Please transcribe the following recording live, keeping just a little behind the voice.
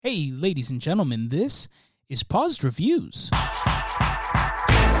Hey, ladies and gentlemen, this is Paused Reviews.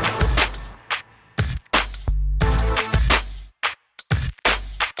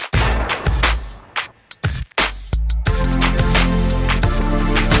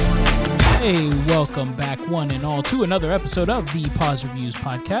 Hey, welcome back, one and all, to another episode of the Pause Reviews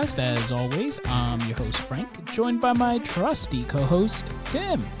podcast. As always, I'm your host, Frank, joined by my trusty co-host,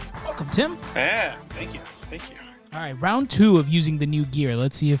 Tim. Welcome, Tim. Yeah, thank you. All right, round two of using the new gear.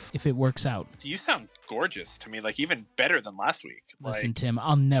 Let's see if it works out. You sound gorgeous to me, like even better than last week. Listen, Tim,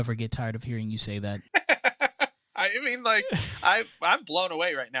 I'll never get tired of hearing you say that. I'm blown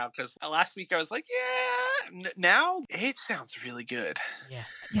away right now because last week I was like, now it sounds really good.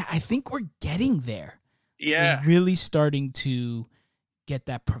 Yeah, I think we're getting there. Yeah. We're really starting to get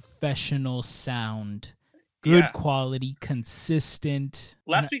that professional sound. Good quality, consistent.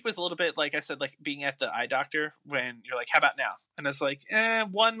 Last week was a little bit, like I said, like being at the eye doctor when you're like, how about now? And it's like,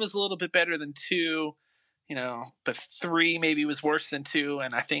 one was a little bit better than two, but three maybe was worse than two.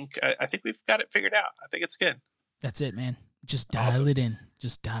 And I think we've got it figured out. I think it's good. That's it, man. Just dial it in.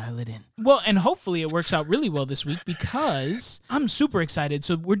 Just dial it in. Well, and hopefully it works out really well this week because I'm super excited.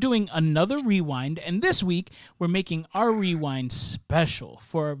 So we're doing another rewind, and this week we're making our rewind special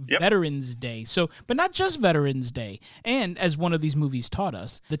for Veterans Day. So, but not just Veterans Day. And as one of these movies taught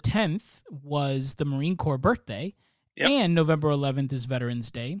us, the 10th was the Marine Corps birthday. And November 11th is Veterans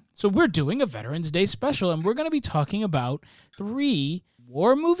Day. So we're doing a Veterans Day special, and we're going to be talking about 3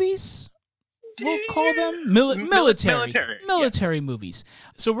 war movies. We'll call them military movies.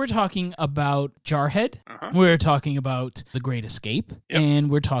 So we're talking about Jarhead, we're talking about The Great Escape, and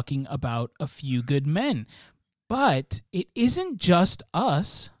we're talking about A Few Good Men. But it isn't just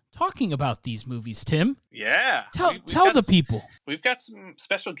us talking about these movies, Tim. Yeah. Tell the people. We've got some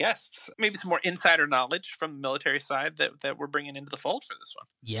special guests, maybe some more insider knowledge from the military side that we're bringing into the fold for this one.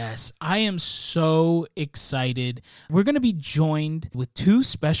 Yes, I am so excited. We're going to be joined with 2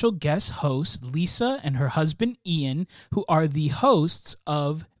 special guest hosts, Lisa and her husband Ian, who are the hosts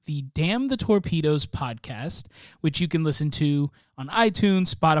of the Damn the Torpedoes podcast, which you can listen to on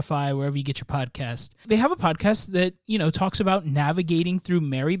iTunes, Spotify, wherever you get your podcast. They have a podcast that, talks about navigating through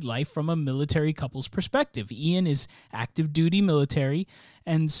married life from a military couple's perspective. Ian is active duty military,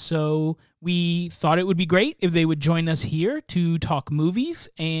 and so we thought it would be great if they would join us here to talk movies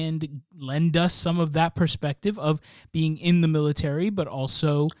and lend us some of that perspective of being in the military, but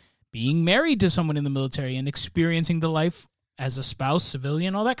also being married to someone in the military and experiencing the life as a spouse,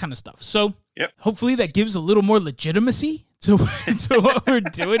 civilian, all that kind of stuff. So hopefully that gives a little more legitimacy to what we're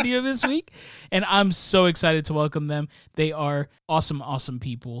doing here this week. And I'm so excited to welcome them. They are awesome, awesome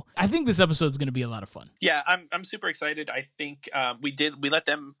people. I think this episode is going to be a lot of fun. Yeah, I'm super excited. I think we let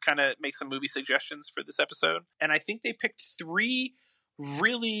them kind of make some movie suggestions for this episode. And I think they picked 3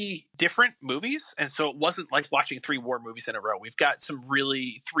 really different movies. And so it wasn't like watching 3 war movies in a row. We've got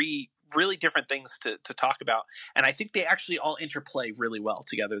 3 really different things to talk about. And I think they actually all interplay really well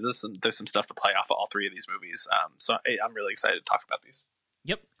together. There's some stuff to play off of all 3 of these movies. So I'm really excited to talk about these.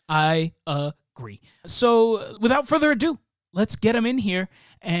 Yep, I agree. So without further ado, let's get them in here.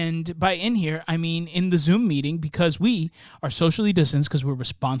 And by in here, I mean in the Zoom meeting, because we are socially distanced because we're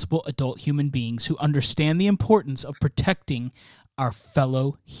responsible adult human beings who understand the importance of protecting our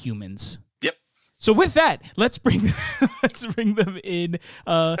fellow humans. Yep. So with that, let's bring them in,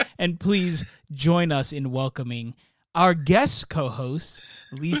 and please join us in welcoming our guest co-hosts,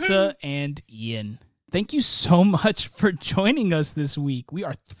 Lisa and Ian. Thank you so much for joining us this week. We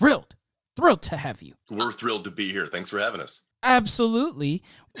are thrilled to have you. We're thrilled to be here. Thanks for having us. Absolutely.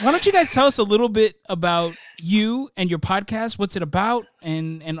 Why don't you guys tell us a little bit about you and your podcast? What's it about?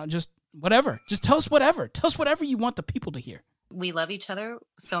 And just whatever. Just tell us whatever. Tell us whatever you want the people to hear. We love each other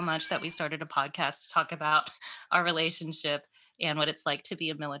so much that we started a podcast to talk about our relationship and what it's like to be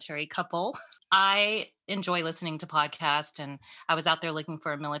a military couple. I enjoy listening to podcasts, and I was out there looking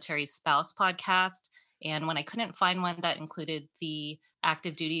for a military spouse podcast. And when I couldn't find one that included the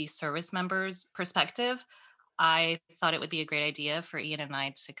active duty service members' perspective, I thought it would be a great idea for Ian and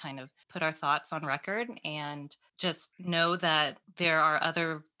I to kind of put our thoughts on record and just know that there are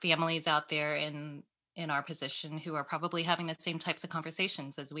other families out there in our position who are probably having the same types of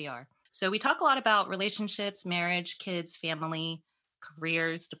conversations as we are. So we talk a lot about relationships, marriage, kids, family,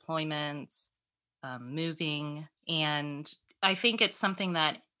 careers, deployments, moving. And I think it's something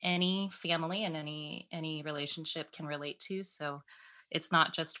that any family and any relationship can relate to. So it's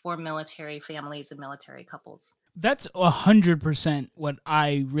not just for military families and military couples. That's 100% what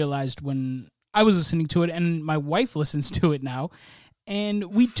I realized when I was listening to it, and my wife listens to it now.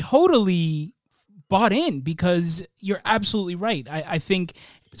 And we totally bought in because you're absolutely right. I think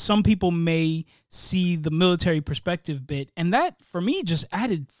some people may see the military perspective bit, and that for me just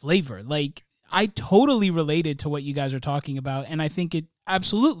added flavor. Like, I totally related to what you guys are talking about, and I think it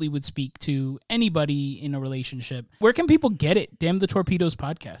absolutely would speak to anybody in a relationship. Where can people get it? Damn the Torpedoes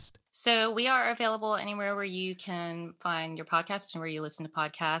podcast. So we are available anywhere where you can find your podcast and where you listen to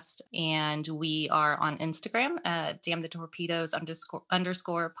podcasts. And we are on Instagram at Damn the Torpedoes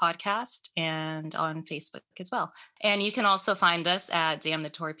 __ podcast, and on Facebook as well. And you can also find us at Damn the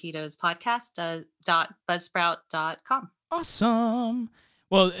Torpedoes podcast .buzzsprout.com. Awesome.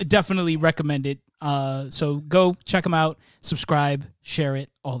 Well, definitely recommend it. So go check them out, subscribe, share it,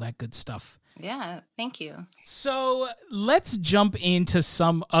 all that good stuff. Yeah, thank you. So let's jump into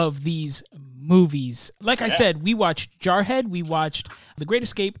some of these movies. Like I said, we watched Jarhead, we watched The Great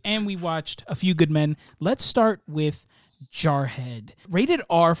Escape, and we watched A Few Good Men. Let's start with Jarhead. Rated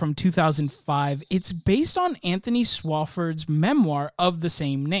R from 2005. It's based on Anthony Swofford's memoir of the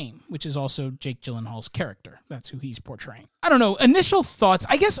same name, which is also Jake Gyllenhaal's character. That's who he's portraying. I don't know. Initial thoughts,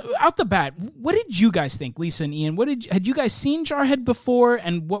 I guess, out the bat, what did you guys think, Lisa and Ian? Had you guys seen Jarhead before,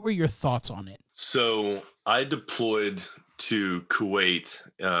 and what were your thoughts on it? So I deployed to Kuwait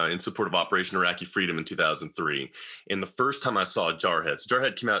in support of Operation Iraqi Freedom in 2003. And the first time I saw Jarhead, so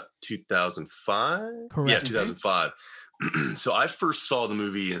Jarhead came out 2005? Correct. Yeah, 2005. So I first saw the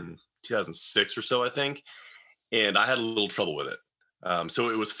movie in 2006 or so, I think, and I had a little trouble with it. So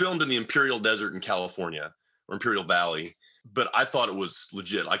it was filmed in the Imperial Desert in California, or Imperial Valley, but I thought it was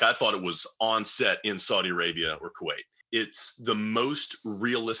legit. Like, I thought it was on set in Saudi Arabia or Kuwait. It's the most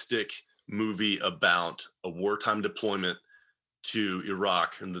realistic movie about a wartime deployment to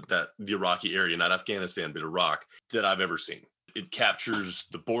Iraq and the Iraqi area, not Afghanistan, but Iraq, that I've ever seen. It captures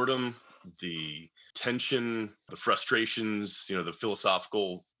the boredom, the tension, the frustrations, the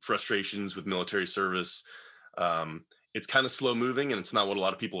philosophical frustrations with military service. It's kind of slow moving, and it's not what a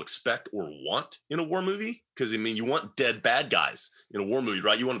lot of people expect or want in a war movie. Because, you want dead bad guys in a war movie,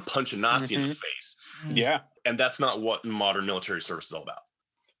 right? You want to punch a Nazi in the face. Yeah. And that's not what modern military service is all about.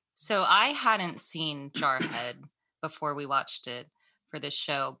 So I hadn't seen Jarhead before we watched it for this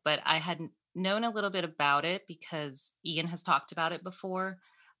show, but I had known a little bit about it because Ian has talked about it before.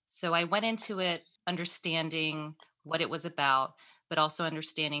 So I went into it understanding what it was about, but also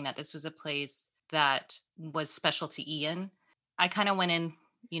understanding that this was a place that was special to Ian. I kind of went in,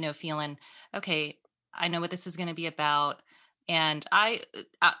 feeling, okay, I know what this is going to be about. And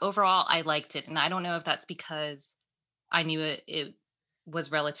overall, I liked it. And I don't know if that's because I knew it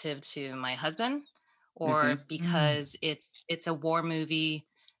was relative to my husband, or because it's a war movie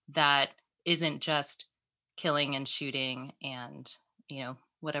that isn't just killing and shooting and,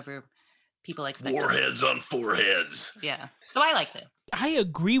 whatever people expect. Warheads on foreheads. Yeah. So I liked it. I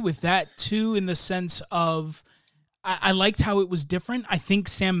agree with that too, in the sense of I liked how it was different. I think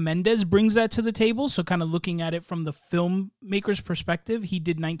Sam Mendes brings that to the table. So kind of looking at it from the filmmaker's perspective, he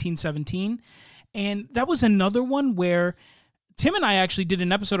did 1917. And that was another one where Tim and I actually did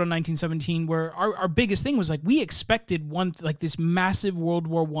an episode on 1917 where our biggest thing was like, we expected this massive World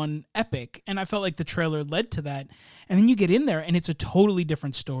War I epic. And I felt like the trailer led to that. And then you get in there and it's a totally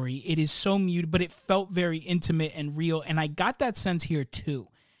different story. It is so muted, but it felt very intimate and real. And I got that sense here too.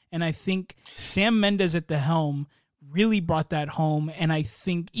 And I think Sam Mendes at the helm really brought that home. And I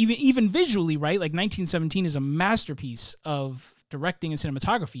think even visually, right? Like 1917 is a masterpiece of directing and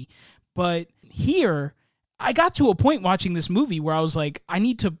cinematography. But here, I got to a point watching this movie where I was like, I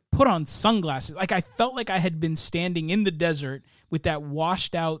need to put on sunglasses. Like, I felt like I had been standing in the desert with that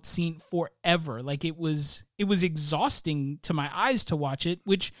washed out scene forever. Like, it was exhausting to my eyes to watch it,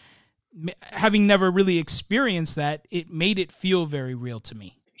 which, having never really experienced that, it made it feel very real to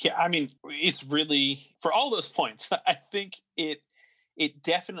me. Yeah, it's really, for all those points, I think it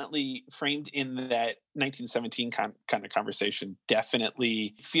definitely, framed in that 1917 kind of conversation,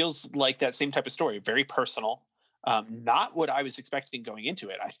 definitely feels like that same type of story. Very personal. Not what I was expecting going into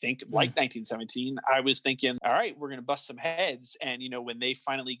it. I think, like 1917, I was thinking, all right, we're going to bust some heads. And, when they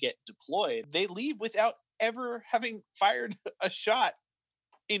finally get deployed, they leave without ever having fired a shot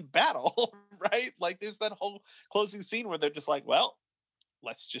in battle, right? Like, there's that whole closing scene where they're just like, well,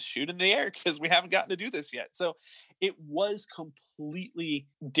 let's just shoot in the air because we haven't gotten to do this yet. So it was completely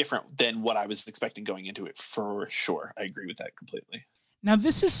different than what I was expecting going into it, for sure. I agree with that completely. Now,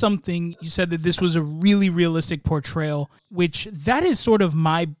 this is something, you said that this was a really realistic portrayal, which that is sort of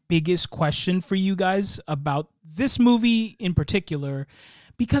my biggest question for you guys about this movie in particular,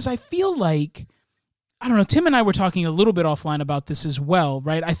 because I feel like, I don't know, Tim and I were talking a little bit offline about this as well,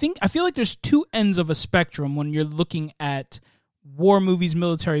 right? I feel like there's two ends of a spectrum when you're looking at war movies,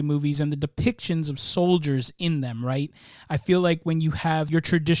 military movies, and the depictions of soldiers in them, right? I feel like when you have your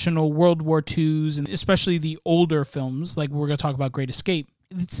traditional World War IIs, and especially the older films, like we're going to talk about Great Escape,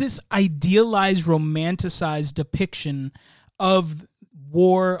 it's this idealized, romanticized depiction of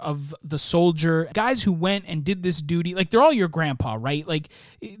war, of the soldier, guys who went and did this duty. Like, they're all your grandpa, right? Like,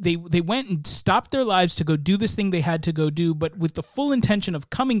 they went and stopped their lives to go do this thing they had to go do, but with the full intention of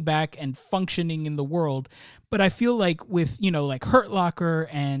coming back and functioning in the world. But I feel like with, like Hurt Locker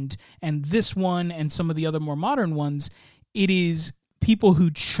and this one and some of the other more modern ones, it is people who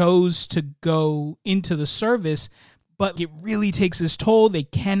chose to go into the service, but it really takes its toll. They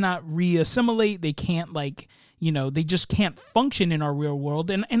cannot re-assimilate. They can't, they just can't function in our real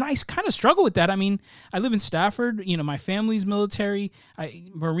world. And I kind of struggle with that. I mean, I live in Stafford. My family's military.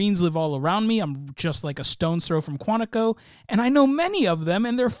 Marines live all around me. I'm just like a stone's throw from Quantico. And I know many of them,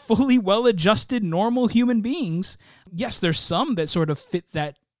 and they're fully well-adjusted, normal human beings. Yes, there's some that sort of fit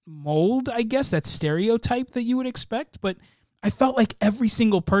that mold, I guess, that stereotype that you would expect. But I felt like every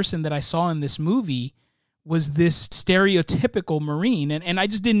single person that I saw in this movie was this stereotypical Marine. And I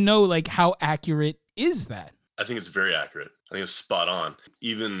just didn't know, how accurate is that? I think it's very accurate. I think it's spot on.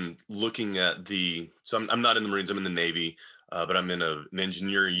 Even looking at so I'm not in the Marines, I'm in the Navy, but I'm in an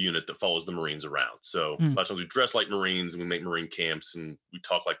engineering unit that follows the Marines around. So a lot of times we dress like Marines and we make Marine camps and we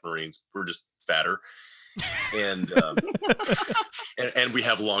talk like Marines. We're just fatter. And and we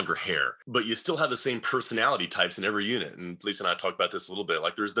have longer hair, but you still have the same personality types in every unit. And Lisa and I talked about this a little bit.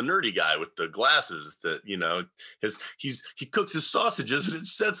 Like, there's the nerdy guy with the glasses that he cooks his sausages and it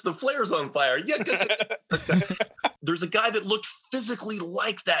sets the flares on fire. Yeah. There's a guy that looked physically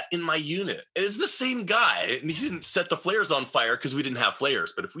like that in my unit. And it's the same guy, and he didn't set the flares on fire because we didn't have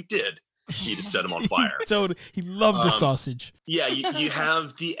flares. But if we did, he'd have set them on fire. So he loved the sausage. Yeah, you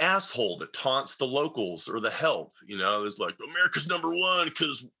have the asshole that taunts the locals or the help. There's like, America's number one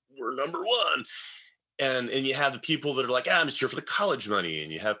because we're number one. And you have the people that are like, I'm just here for the college money.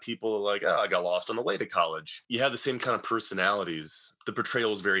 And you have people that are like, I got lost on the way to college. You have the same kind of personalities. The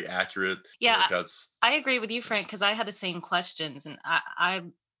portrayal is very accurate. Yeah, I agree with you, Frank, because I had the same questions. And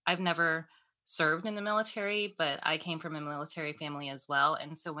I've never served in the military, but I came from a military family as well.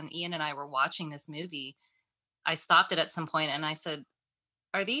 And so when Ian and I were watching this movie, I stopped it at some point and I said,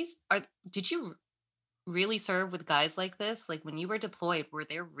 did you really serve with guys like this? Like, when you were deployed, were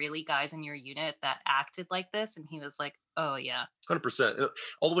there really guys in your unit that acted like this? And he was like, oh yeah. 100%.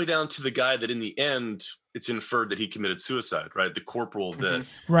 All the way down to the guy that in the end, it's inferred that he committed suicide, right? The corporal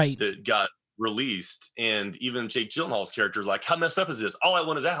that got released. And even Jake Gyllenhaal's character is like, how messed up is this? All I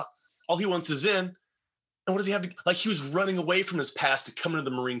want is out. All he wants is in. And what does he have to, he was running away from his past to come into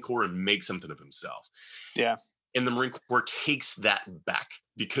the Marine Corps and make something of himself. Yeah. And the Marine Corps takes that back.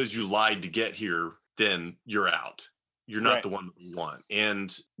 Because you lied to get here, then you're out. You're not the one that we want.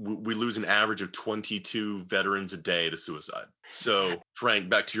 And we lose an average of 22 veterans a day to suicide. So, Frank,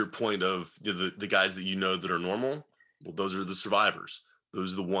 back to your point of the guys that that are normal, well, those are the survivors.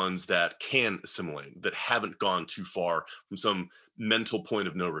 Those are the ones that can assimilate, that haven't gone too far from some mental point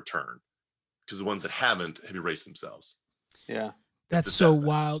of no return. Because the ones that haven't have erased themselves. Yeah. That's so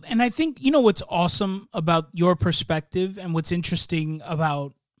wild. And I think, what's awesome about your perspective and what's interesting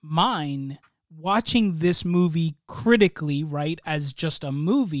about mine, watching this movie critically, right, as just a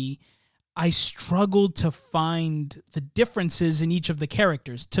movie, I struggled to find the differences in each of the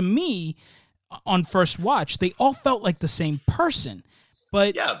characters. To me, on first watch, they all felt like the same person.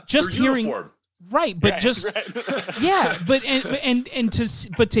 But just hearing uniform. Right, but just yeah, but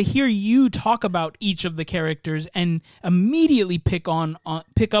to hear you talk about each of the characters and immediately pick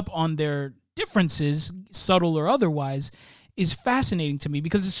up on their differences, subtle or otherwise, is fascinating to me,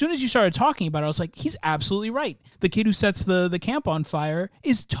 because as soon as you started talking about it, I was like, he's absolutely right. The kid who sets the camp on fire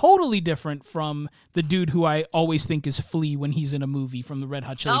is totally different from the dude who I always think is Flea when he's in a movie from the Red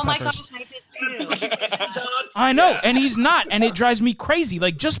Hot Chili Peppers. Oh my gosh, I did too. I know, and he's not, and it drives me crazy.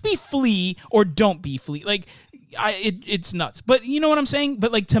 Like, just be Flea or don't be Flea. Like, it's nuts. But you know what I'm saying?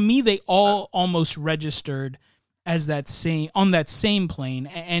 But like, to me, they all almost registered as on that same plane,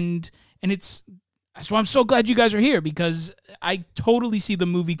 and it's. So I'm so glad you guys are here, because I totally see the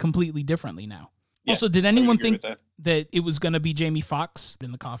movie completely differently now. Yeah, also, did anyone think that it was going to be Jamie Foxx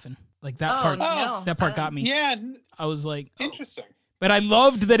in the coffin? Like that part, no. That part got me. Yeah. I was like, interesting. But I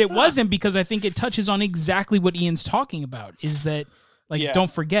loved that it wasn't, because I think it touches on exactly what Ian's talking about, is that, don't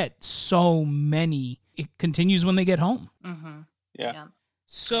forget, so many, it continues when they get home. Mm-hmm. Yeah.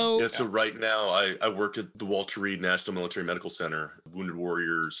 So right now I work at the Walter Reed National Military Medical Center, Wounded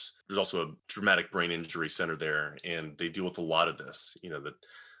Warriors. There's also a traumatic brain injury center there, and they deal with a lot of this, that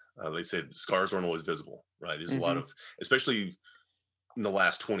They say scars aren't always visible, right? There's a lot Mm-hmm. of, especially in the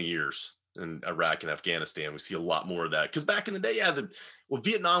last 20 years in Iraq and Afghanistan, we see a lot more of that. Because back in the day,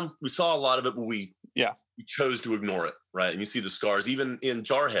 Vietnam, we saw a lot of it, but we chose to ignore it, right? And you see the scars. Even in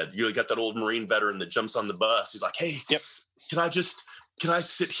Jarhead, you got that old Marine veteran that jumps on the bus. He's like, hey, can I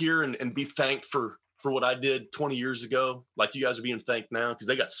sit here and be thanked for what I did 20 years ago? Like you guys are being thanked now? Because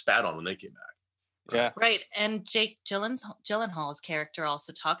they got spat on when they came back. Yeah. Right. And Jake Gyllenhaal's character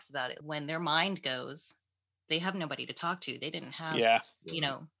also talks about it. When their mind goes, they have nobody to talk to. They didn't have,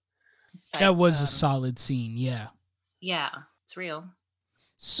 that was a solid scene. Yeah. Yeah, it's real.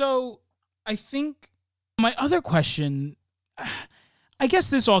 So I think my other question, I guess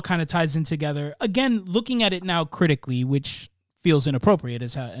this all kind of ties in together. Again, looking at it now critically, which feels inappropriate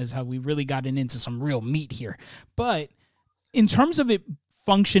as how we really gotten into some real meat here. But in terms of it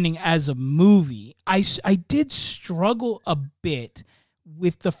functioning as a movie, I did struggle a bit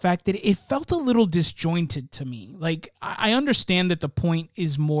with the fact that it felt a little disjointed to me. Like, I understand that the point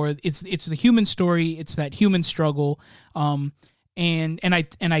is more, it's the human story, it's that human struggle, and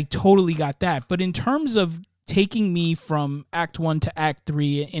I totally got that. But in terms of taking me from Act 1 to Act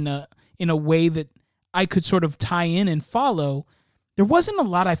 3 in a way that I could sort of tie in and follow, there wasn't a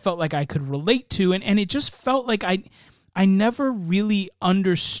lot I felt like I could relate to, and it just felt like I never really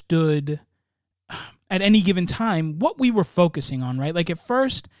understood at any given time what we were focusing on, right? Like at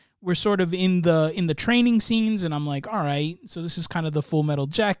first we're sort of in the training scenes, and I'm like, all right, so this is kind of the Full Metal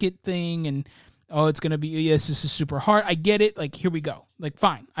Jacket thing, and it's going to be, yes, this is super hard. I get it. Like, here we go. Like,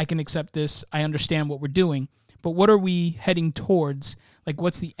 fine, I can accept this. I understand what we're doing, but what are we heading towards? Like,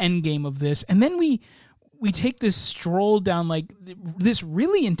 what's the end game of this? And then we take this stroll down like this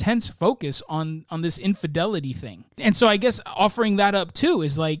really intense focus on this infidelity thing. And so I guess offering that up too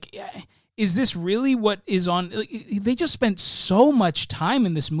is like, is this really what is on? Like, they just spent so much time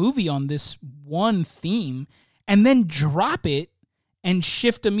in this movie on this one theme and then drop it and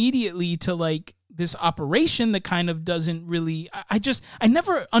shift immediately to like this operation that kind of doesn't really, I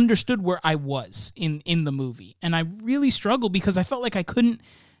never understood where I was in the movie. And I really struggled because I felt like I couldn't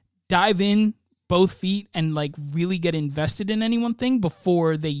dive in both feet and like really get invested in any one thing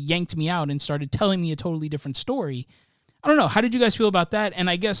before they yanked me out and started telling me a totally different story. I don't know. How did you guys feel about that? And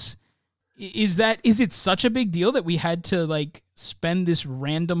I guess, is it such a big deal that we had to like spend this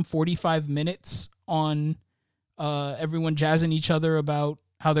random 45 minutes on everyone jazzing each other about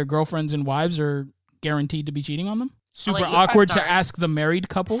how their girlfriends and wives are guaranteed to be cheating on them? Super awkward to ask the married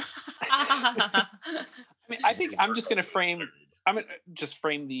couple. I mean, I think I'm just going to frame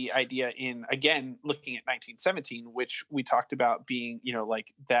the idea in, again, looking at 1917, which we talked about being, like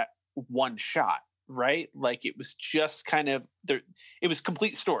that one shot, right? Like it was just kind of there. It was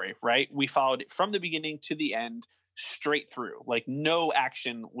complete story, right? We followed it from the beginning to the end, straight through. Like no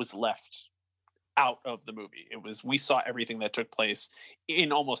action was left out of the movie. We saw everything that took place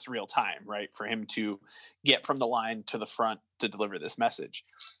in almost real time, right? For him to get from the line to the front to deliver this message.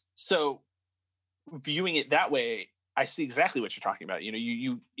 So viewing it that way, I see exactly what you're talking about.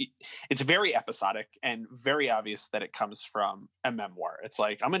 It's very episodic and very obvious that it comes from a memoir. It's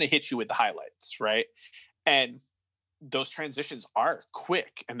like, I'm going to hit you with the highlights, right? And those transitions are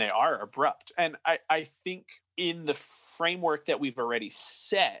quick and they are abrupt. And I think in the framework that we've already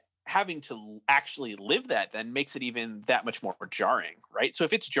set, having to actually live that then makes it even that much more jarring, right? So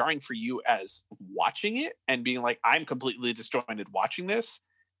if it's jarring for you as watching it and being like, I'm completely disjointed watching this,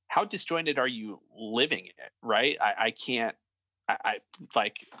 how disjointed are you living it, right? I can't,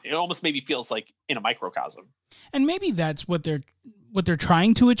 like, it almost maybe feels like in a microcosm. And maybe that's what they're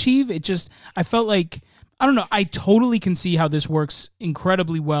trying to achieve. It just, I felt like, I don't know, I totally can see how this works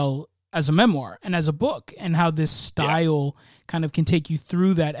incredibly well as a memoir and as a book, and how this style kind of can take you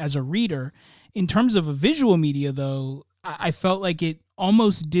through that as a reader. In terms of a visual media, though, I felt like it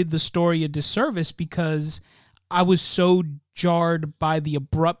almost did the story a disservice because I was so jarred by the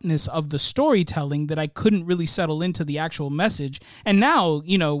abruptness of the storytelling that I couldn't really settle into the actual message. And now,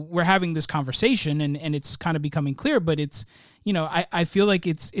 we're having this conversation and it's kind of becoming clear, but it's, I feel like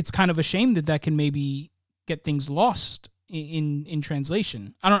it's kind of a shame that can maybe get things lost in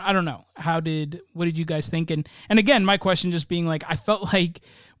translation. I don't know. What did you guys think? And again, my question just being like, I felt like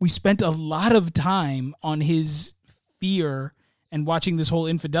we spent a lot of time on his fear and watching this whole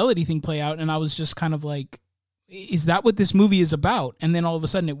infidelity thing play out. And I was just kind of like, is that what this movie is about? And then all of a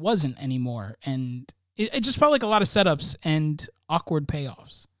sudden it wasn't anymore. And it just felt like a lot of setups and awkward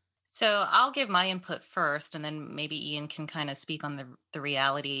payoffs. So I'll give my input first, and then maybe Ian can kind of speak on the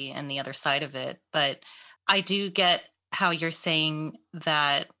reality and the other side of it. But I do get how you're saying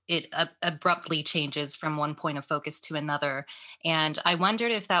that it abruptly changes from one point of focus to another. And I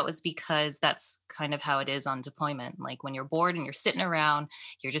wondered if that was because that's kind of how it is on deployment. Like when you're bored and you're sitting around,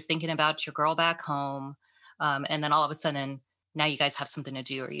 you're just thinking about your girl back home. And then all of a sudden, now you guys have something to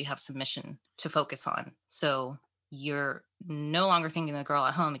do or you have some mission to focus on. So you're no longer thinking of the girl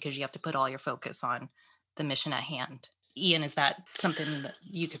at home because you have to put all your focus on the mission at hand. Ian, is that something that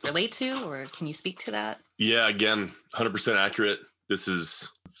you could relate to, or can you speak to that? Yeah, again, 100% accurate. This is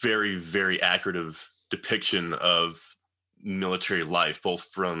very, very accurate depiction of military life, both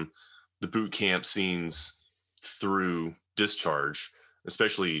from the boot camp scenes through discharge,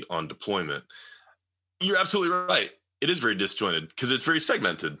 especially on deployment. You're absolutely right. It is very disjointed because it's very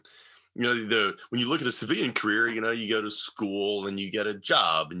segmented. When you look at a civilian career, you go to school and you get a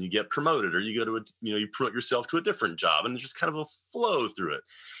job and you get promoted, or you go to you promote yourself to a different job, and there's just kind of a flow through it.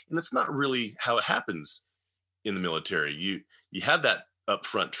 And that's not really how it happens in the military. You have that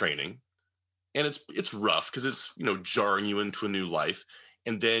upfront training, and it's rough because it's jarring you into a new life,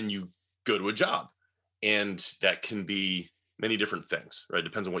 and then you go to a job, and that can be many different things, right?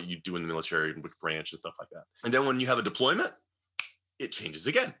 Depends on what you do in the military and which branch and stuff like that. And then when you have a deployment, it changes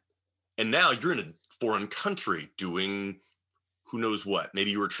again. And now you're in a foreign country doing who knows what. Maybe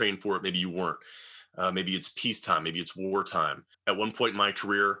you were trained for it. Maybe you weren't. Maybe it's peacetime. Maybe it's wartime. At one point in my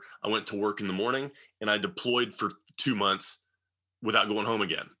career, I went to work in the morning and I deployed for 2 months without going home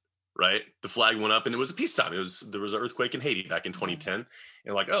again, right? The flag went up and it was a peacetime. There was an earthquake in Haiti back in 2010.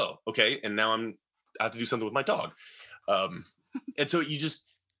 And like, oh, okay. And now I have to do something with my dog. And so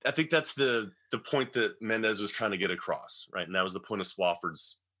I think that's the point that Mendes was trying to get across, right? And that was the point of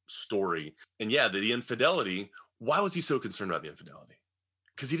Swofford's story. And yeah, the infidelity, why was he so concerned about the infidelity?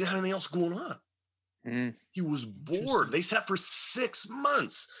 Because he didn't have anything else going on. He was bored. They sat for 6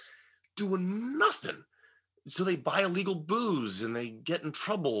 months doing nothing. So they buy illegal booze and they get in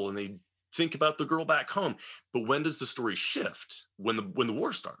trouble and they think about the girl back home. But when does the story shift? When the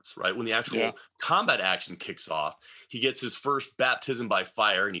war starts, right? When the actual combat action kicks off, he gets his first baptism by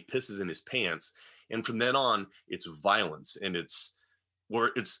fire and he pisses in his pants. And from then on, it's violence, and it's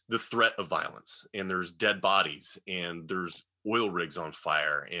the threat of violence, and there's dead bodies, and there's oil rigs on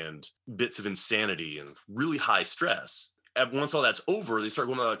fire, and bits of insanity, and really high stress. And once all that's over, they start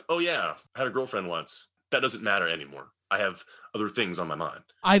going like, oh yeah, I had a girlfriend once. That doesn't matter anymore. I have other things on my mind.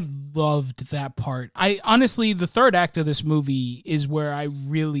 I loved that part. Honestly, the third act of this movie is where I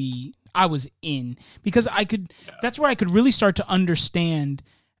was in, because that's where I could really start to understand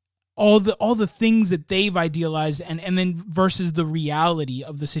all the things that they've idealized and then versus the reality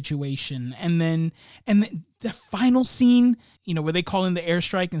of the situation. And then the final scene, where they call in the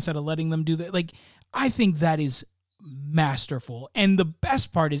airstrike instead of letting them do that. Like, I think that is masterful. And the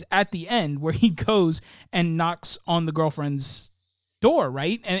best part is at the end where he goes and knocks on the girlfriend's door,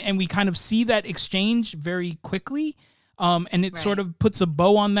 right? And we kind of see that exchange very quickly. And it sort of puts a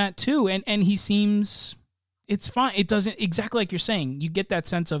bow on that too. And he seems... It's fine. It doesn't, exactly like you're saying, you get that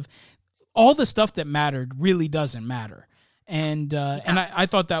sense of all the stuff that mattered really doesn't matter. And I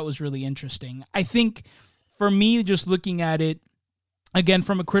thought that was really interesting. I think for me, just looking at it, again,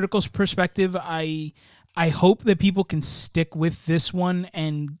 from a critical perspective, I hope that people can stick with this one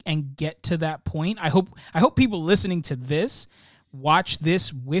and get to that point. I hope people listening to this watch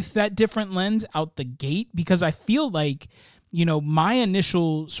this with that different lens out the gate, because I feel like, my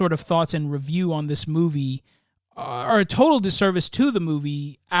initial sort of thoughts and review on this movie are a total disservice to the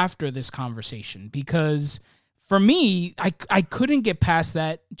movie after this conversation, because for me, I couldn't get past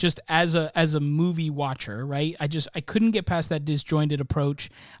that just as a movie watcher, right? I couldn't get past that disjointed approach.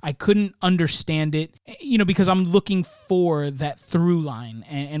 I couldn't understand it, because I'm looking for that through line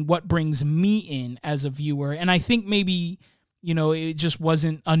and what brings me in as a viewer. And I think maybe, it just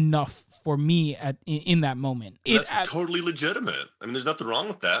wasn't enough for me in that moment. That's totally legitimate. I mean, there's nothing wrong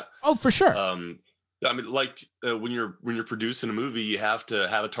with that. Oh, for sure. I mean, like when you're producing a movie, you have to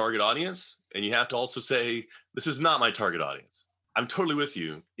have a target audience, and you have to also say, this is not my target audience. I'm totally with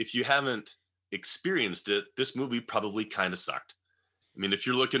you. If you haven't experienced it, this movie probably kind of sucked. I mean, if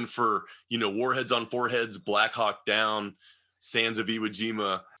you're looking for, Warheads on Foreheads, Black Hawk Down, Sands of Iwo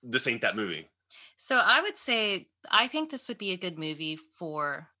Jima, this ain't that movie. So I would say, I think this would be a good movie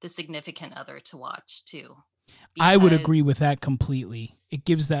for the significant other to watch too. I would agree with that completely. It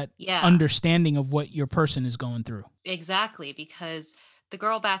gives that understanding of what your person is going through. Exactly, because the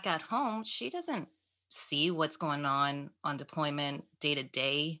girl back at home, she doesn't see what's going on deployment day to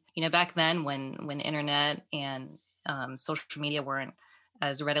day. Back then when internet and social media weren't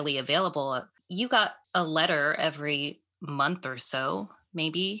as readily available, you got a letter every month or so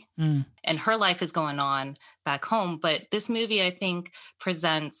maybe. And her life is going on back home. But this movie, I think,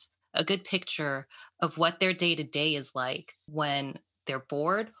 presents a good picture of what their day-to-day is like when they're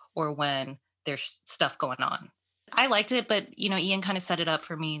bored or when there's stuff going on. I liked it, but, Ian kind of set it up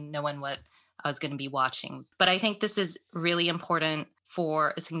for me knowing what I was going to be watching. But I think this is really important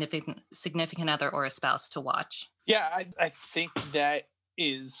for a significant other or a spouse to watch. Yeah, I think that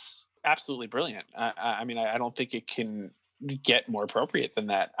is absolutely brilliant. I mean, I don't think it can get more appropriate than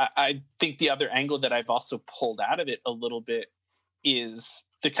that. I think the other angle that I've also pulled out of it a little bit is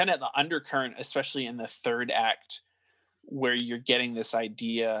the kind of the undercurrent, especially in the third act, where you're getting this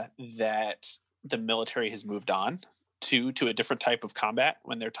idea that the military has moved on to a different type of combat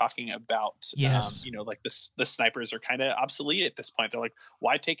when they're talking about, like the snipers are kind of obsolete at this point. They're like,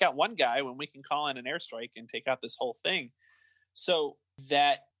 why take out one guy when we can call in an airstrike and take out this whole thing? So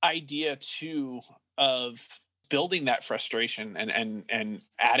that idea too of building that frustration and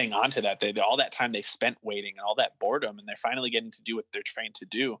adding on to that, all that time they spent waiting and all that boredom, and they're finally getting to do what they're trained to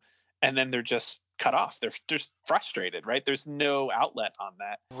do. And then they're just cut off. They're just frustrated, right? There's no outlet on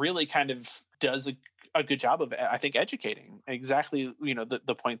that. Really kind of does a good job of, I think, educating exactly,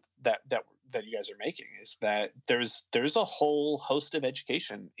 the point that you guys are making is that there's a whole host of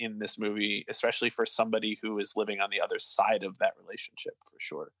education in this movie, especially for somebody who is living on the other side of that relationship, for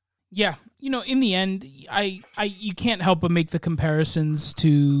sure. Yeah, in the end, you can't help but make the comparisons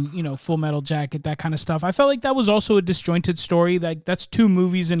to, Full Metal Jacket, that kind of stuff. I felt like that was also a disjointed story. That's two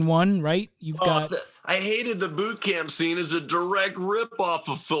movies in one, right? I hated the boot camp scene as a direct rip-off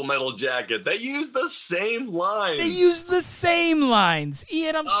of Full Metal Jacket. They use the same lines.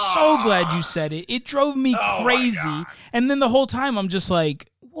 Ian, I'm so glad you said it. It drove me crazy. And then the whole time I'm just like,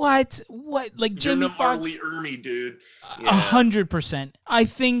 what? Like Jamie Foxx, Lee Ermey, dude. 100%. I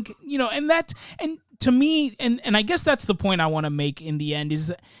think, and to me, and I guess that's the point I want to make in the end, is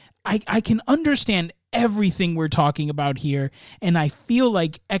that I can understand everything we're talking about here, and I feel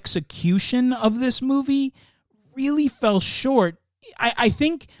like execution of this movie really fell short. I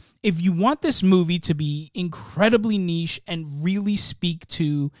think if you want this movie to be incredibly niche and really speak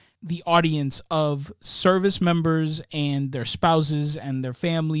to the audience of service members and their spouses and their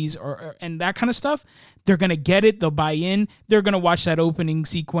families and that kind of stuff, they're going to get it. They'll buy in. They're going to watch that opening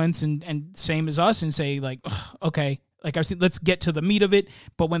sequence and same as us and say like, okay, like I've seen, let's get to the meat of it.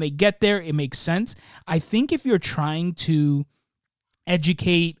 But when they get there, it makes sense. I think if you're trying to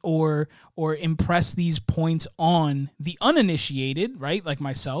educate or impress these points on the uninitiated, right? Like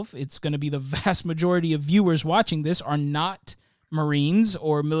myself, it's going to be the vast majority of viewers watching this are not Marines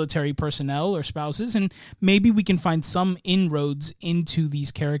or military personnel or spouses, and maybe we can find some inroads into these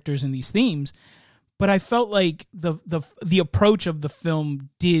characters and these themes. But I felt like the approach of the film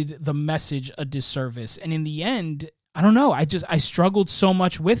did the message a disservice, and in the end, I don't know. I struggled so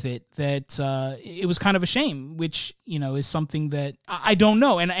much with it that it was kind of a shame, which, is something that I don't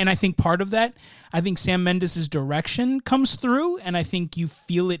know. And I think part of that, I think Sam Mendes' direction comes through, and I think you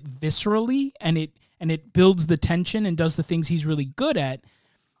feel it viscerally, and it builds the tension and does the things he's really good at.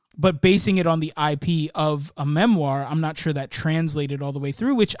 But basing it on the IP of a memoir, I'm not sure that translated all the way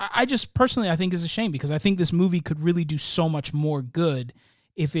through, which I just personally I think is a shame, because I think this movie could really do so much more good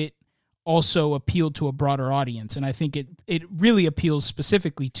if it also appealed to a broader audience. And I think it really appeals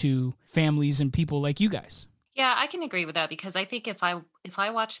specifically to families and people like you guys. Yeah, I can agree with that, because I think if I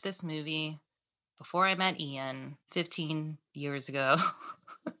watched this movie before I met Ian 15 years ago.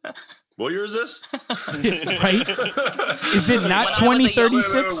 What year is this? Right? Is it not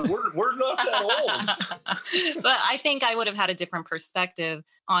 2036? We're not that old. But I think I would have had a different perspective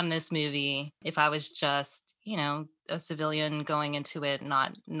on this movie if I was just, a civilian going into it,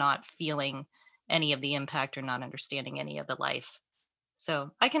 not feeling any of the impact or not understanding any of the life.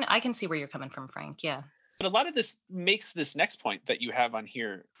 So I can see where you're coming from, Frank. Yeah. But a lot of this makes this next point that you have on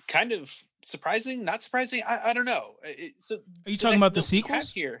here kind of surprising, not surprising. I don't know. So are you talking about the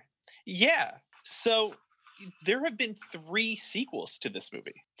sequels here? Yeah. So there have been 3 sequels to this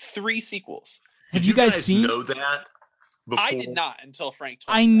movie. 3 sequels. Have you guys seen? Know that? Before? I did not until Frank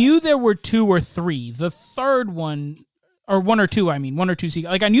told me. I knew there were 2 or 3. The third one, or 1 or 2, 1 or 2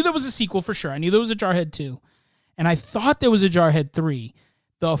 sequels. Like I knew there was a sequel for sure. I knew there was a Jarhead 2, and I thought there was a Jarhead 3.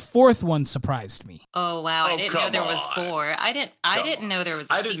 The 4th one surprised me. Oh wow! I didn't know there was 4. I didn't know there was.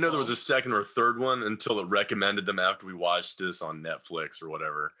 I didn't know there was a second or third one until it recommended them after we watched this on Netflix or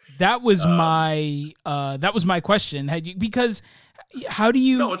whatever. That was my question. Because how do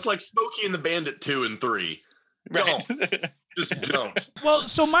you? No, it's like Smokey and the Bandit 2 and 3. Right. Don't. Just don't. Well,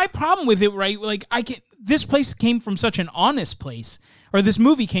 so my problem with it, right? Like this place came from such an honest place, or this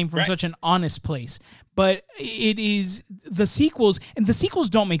movie came from Right. such an honest place. But it is the sequels, and the sequels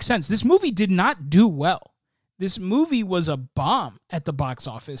don't make sense. This movie did not do well. This movie was a bomb at the box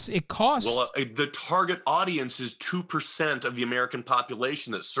office. It cost. Well, the target audience is 2% of the American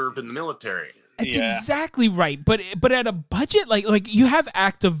population that served in the military. That's Yeah. exactly right. But at a budget like you have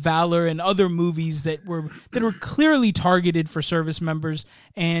Act of Valor and other movies that were clearly targeted for service members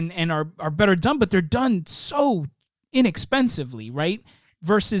and are better done, but they're done so inexpensively, right?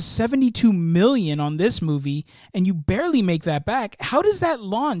 Versus 72 million on this movie, and you barely make that back. How does that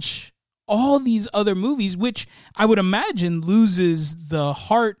launch all these other movies, which I would imagine loses the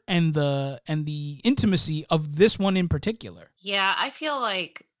heart and the intimacy of this one in particular? Yeah, I feel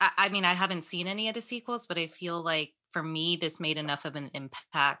like, I mean, I haven't seen any of the sequels, but I feel like for me, this made enough of an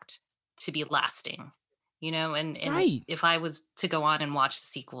impact to be lasting, you know? And Right. if I was to go on and watch the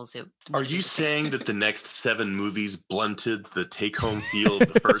sequels, it Are would be you the same. saying that the next 7 movies blunted the take-home feel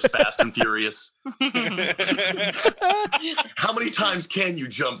of the first Fast and Furious? How many times can you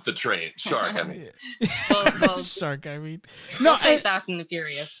jump the train? Shark, I mean. well, Stark, I mean. we'll No, say Fast and the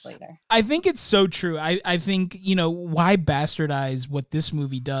Furious later. I think it's so true. I think, why bastardize what this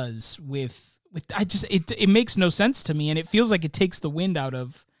movie does with it makes no sense to me, and it feels like it takes the wind out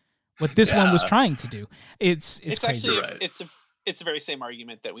of what this one was Yeah. trying to do. It's crazy. Actually Right. it's the very same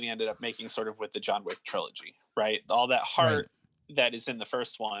argument that we ended up making sort of with the John Wick trilogy, right? All that heart that is in the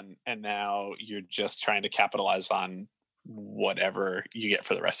first one, and now you're just trying to capitalize on whatever you get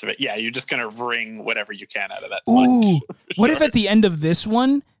for the rest of it. Yeah, you're just gonna wring whatever you can out of that Ooh, sponge. what if at the end of this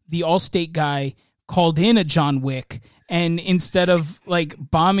one, the Allstate guy called in a John Wick, and instead of like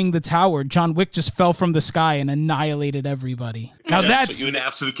bombing the tower, John Wick just fell from the sky and annihilated everybody? Now that's you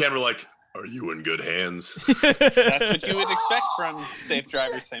naps to the camera like, are you in good hands? That's what you would expect from Safe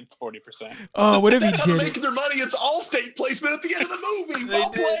Drivers, same 40%. oh, what if he That's how they're did it? making their money. It's Allstate placement at the end of the movie. Well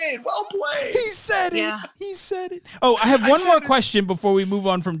played. Well played. He said it. Yeah. He said it. Oh, I have one more question before we move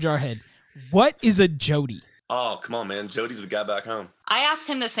on from Jarhead. What is a Jody? Oh, come on, man. Jody's the guy back home. I asked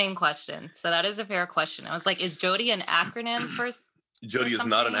him the same question, so that is a fair question. I was like, is Jody an acronym for Jody Or is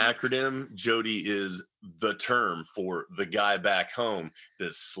not an something. acronym. Jody is the term for the guy back home that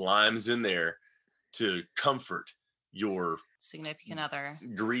slimes in there to comfort your significant other?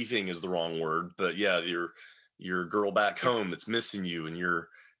 grieving is the wrong word, but yeah, your girl back home that's missing you, and you're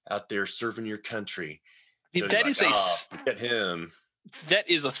out there serving your country. Jody's That like, is a "Ah, forget him." that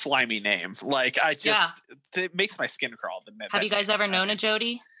is a slimy name. Like it makes my skin crawl. Have you guys ever known a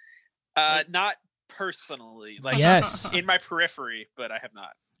Jody? Not personally, like Yes. in my periphery, but I have not.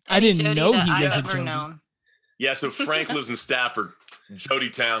 I Any didn't Jody know that he I've was a ever Jody. known. Yeah, so Frank lives in Stafford, Jody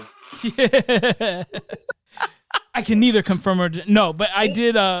Town. I can neither confirm or no, but I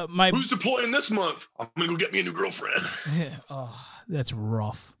did my Who's deploying this month? I'm gonna go get me a new girlfriend. oh, that's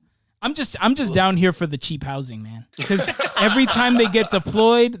rough. I'm just down here for the cheap housing, man. Because every time they get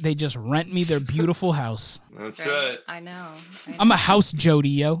deployed, they just rent me their beautiful house. That's right. I know. I'm a house Jody,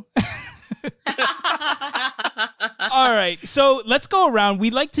 yo. All right, so let's go around.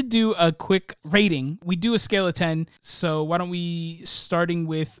 We like to do a quick rating. We do a scale of 10. So why don't we starting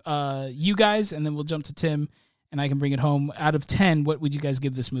with you guys, and then we'll jump to Tim, and I can bring it home. Out of 10, what would you guys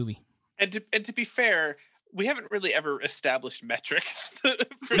give this movie? And to be fair, we haven't really ever established metrics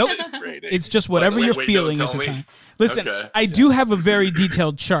for Nope. this rating. It's just whatever Wait, you're no, feeling tell at the me. time. Listen, Okay. I do have a very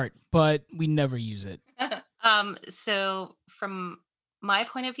detailed chart, but we never use it. So from my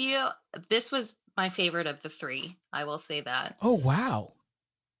point of view, this was my favorite of the 3. I will say that. Oh, wow.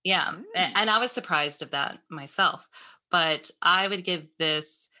 Yeah, and I was surprised of that myself. But I would give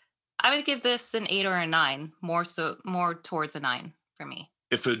this an 8 or a 9, more towards a 9 for me.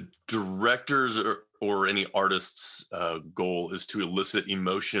 If a director's or any artist's goal is to elicit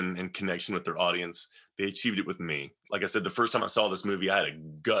emotion and connection with their audience, they achieved it with me. Like I said, the first time I saw this movie, I had a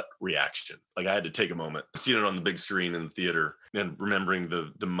gut reaction. Like I had to take a moment, seeing it on the big screen in the theater, and remembering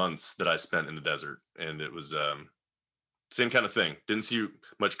the months that I spent in the desert. And it was same kind of thing. Didn't see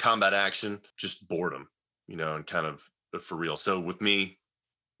much combat action, just boredom, and kind of for real. So with me,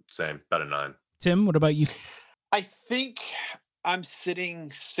 same, about a 9. Tim, what about you? I think I'm sitting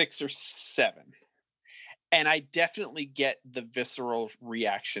 6 or 7. And I definitely get the visceral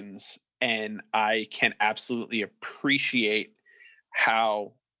reactions, and I can absolutely appreciate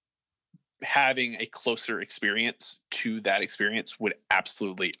how having a closer experience to that experience would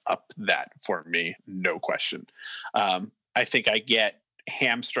absolutely up that for me, no question. I think I get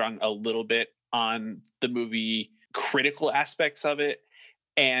hamstrung a little bit on the movie critical aspects of it,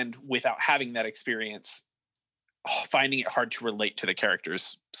 and without having that experience, finding it hard to relate to the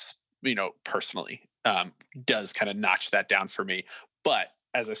characters, personally. does kind of notch that down for me. But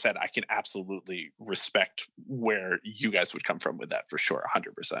as I said, I can absolutely respect where you guys would come from with that for sure,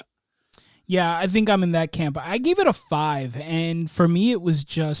 100%. Yeah, I think I'm in that camp. I gave it a 5, and for me, it was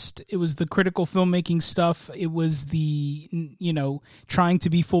the critical filmmaking stuff. It was the, trying to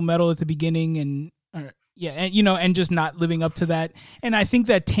be Full Metal at the beginning, and just not living up to that. And I think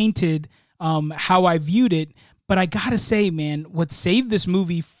that tainted how I viewed it. But I gotta say, man, what saved this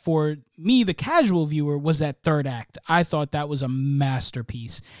movie for me, the casual viewer, was that third act. I thought that was a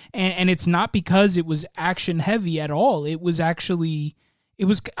masterpiece, and it's not because it was action heavy at all. It was actually.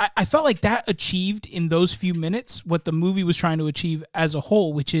 I felt like that achieved in those few minutes what the movie was trying to achieve as a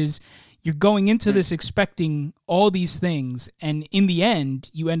whole, which is you're going into this expecting all these things, and in the end,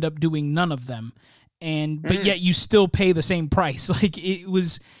 you end up doing none of them. But yet you still pay the same price. Like it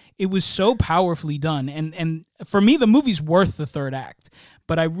was so powerfully done. And for me, the movie's worth the third act,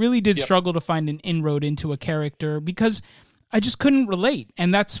 but I really did struggle to find an inroad into a character because I just couldn't relate.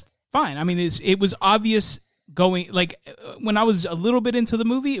 And that's fine. I mean, it was obvious going, like, when I was a little bit into the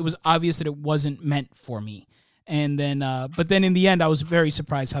movie, it was obvious that it wasn't meant for me. And then, but then in the end, I was very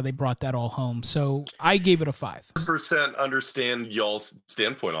surprised how they brought that all home. So I gave it a 5. 100% understand y'all's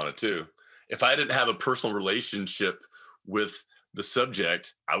standpoint on it too. If I didn't have a personal relationship with the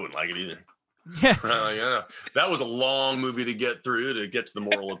subject, I wouldn't like it either. Yeah. Yeah. That was a long movie to get through to get to the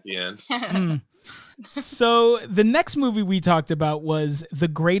moral at the end. So the next movie we talked about was The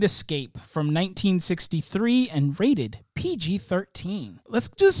Great Escape from 1963 and rated PG-13. Let's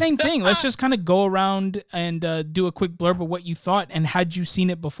do the same thing. Let's just kind of go around and do a quick blurb of what you thought and had you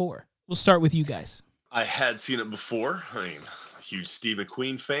seen it before. We'll start with you guys. I had seen it before. I mean, a huge Steve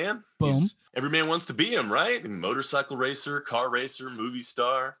McQueen fan. Boom. Every man wants to be him, right? Motorcycle racer, car racer, movie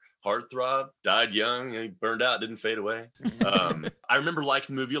star. Heartthrob, died young, he burned out, didn't fade away. I remember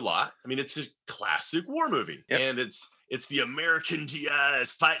liking the movie a lot. I mean, it's a classic war movie, and it's the American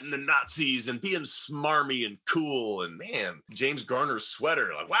GIs fighting the Nazis and being smarmy and cool. And man, James Garner's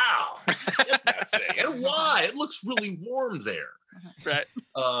sweater, like, wow, get that thing. And why? It looks really warm there. Right.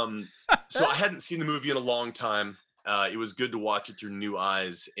 So I hadn't seen the movie in a long time. It was good to watch it through new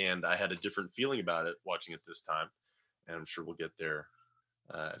eyes, and I had a different feeling about it watching it this time. And I'm sure we'll get there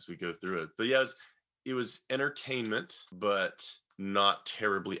as we go through it. But yes, it was entertainment, but not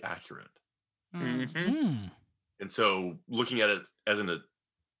terribly accurate. Mm-hmm. And so looking at it as an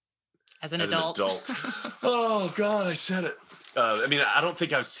adult, oh God, I said it. I mean, I don't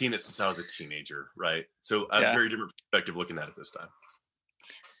think I've seen it since I was a teenager, right? So I have a very different perspective looking at it this time.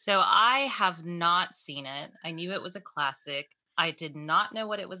 So I have not seen it. I knew it was a classic. I did not know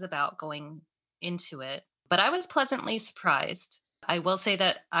what it was about going into it, but I was pleasantly surprised. I will say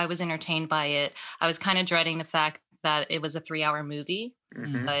that I was entertained by it. I was kind of dreading the fact that it was a 3-hour movie,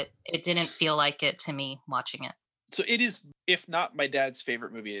 but it didn't feel like it to me watching it. So it is, if not my dad's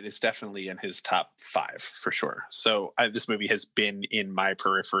favorite movie, it is definitely in his top 5 for sure. So this movie has been in my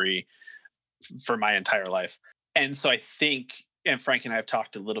periphery for my entire life. And so I think, and Frank and I have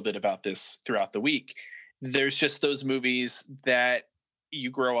talked a little bit about this throughout the week, there's just those movies that you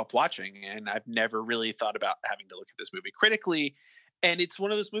grow up watching, and I've never really thought about having to look at this movie critically. And it's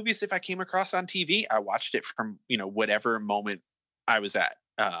one of those movies, if I came across on TV, I watched it from, whatever moment I was at.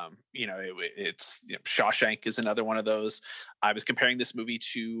 Shawshank is another one of those. I was comparing this movie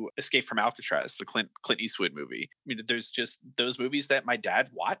to Escape from Alcatraz, the Clint Eastwood movie. I mean, there's just those movies that my dad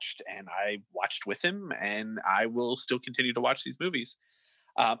watched and I watched with him, and I will still continue to watch these movies.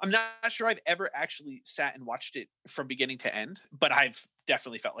 I'm not sure I've ever actually sat and watched it from beginning to end, but I've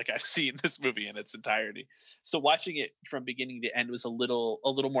definitely felt like I've seen this movie in its entirety. So watching it from beginning to end was a little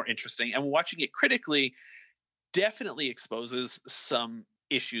more interesting, and watching it critically definitely exposes some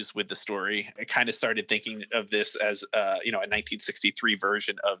issues with the story. I kind of started thinking of this as a 1963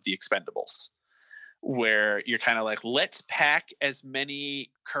 version of The Expendables, where you're kind of like, let's pack as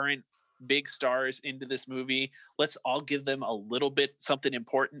many current big stars into this movie. Let's all give them a little bit something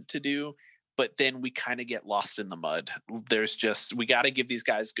important to do, but then we kind of get lost in the mud. We got to give these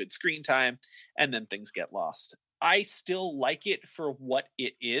guys good screen time, and then things get lost. I still like it for what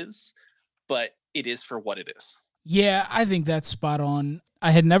it is, but it is for what it is. Yeah, I think that's spot on.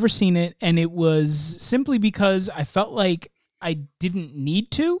 I had never seen it, and it was simply because I felt like I didn't need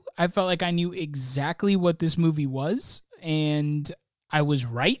to. I felt like I knew exactly what this movie was, and I was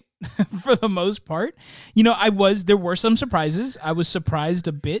right for the most part. There were some surprises. I was surprised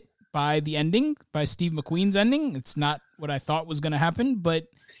a bit by the ending, by Steve McQueen's ending. It's not what I thought was going to happen, but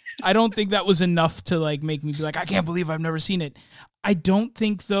I don't think that was enough to make me be like, I can't believe I've never seen it. I don't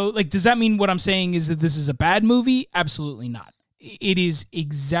think though, does that mean what I'm saying is that this is a bad movie? Absolutely not. It is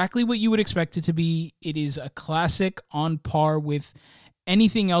exactly what you would expect it to be. It is a classic on par with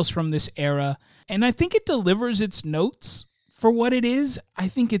anything else from this era. And I think it delivers its notes for what it is. I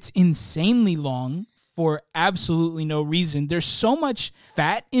think it's insanely long for absolutely no reason. There's so much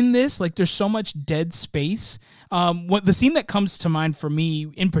fat in this. Like, there's so much dead space. What the scene that comes to mind for me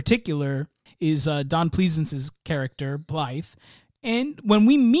in particular is Don Pleasance's character, Blythe. And when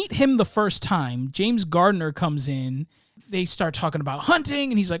we meet him the first time, James Gardner comes in. They start talking about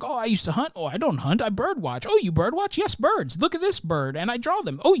hunting, and he's like, oh, I used to hunt. Oh, I don't hunt. I bird watch. Oh, you bird watch? Yes, birds. Look at this bird, and I draw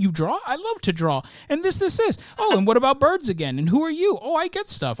them. Oh, you draw? I love to draw. And this. Oh, and what about birds again? And who are you? Oh, I get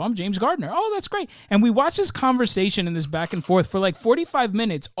stuff. I'm James Gardner. Oh, that's great. And we watch this conversation and this back and forth for like 45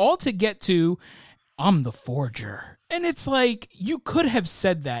 minutes, all to get to, I'm the forger. And it's like, you could have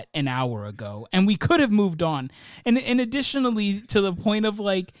said that an hour ago, and we could have moved on. And additionally, to the point of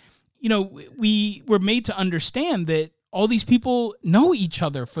like, you know, we were made to understand that all these people know each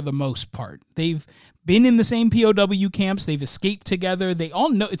other for the most part. They've been in the same POW camps. They've escaped together. They all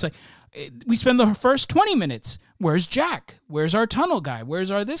know. It's like, we spend the first 20 minutes. Where's Jack? Where's our tunnel guy?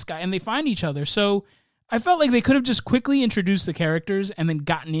 Where's our this guy? And they find each other. So I felt like they could have just quickly introduced the characters and then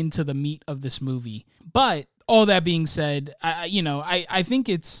gotten into the meat of this movie. But all that being said, I think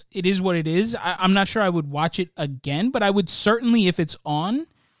it is what it is. I'm not sure I would watch it again, but I would certainly, if it's on,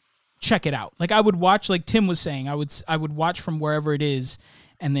 check it out. Like, I would watch, like Tim was saying, I would watch from wherever it is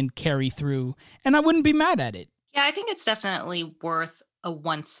and then carry through, and I wouldn't be mad at it. Yeah, I think it's definitely worth a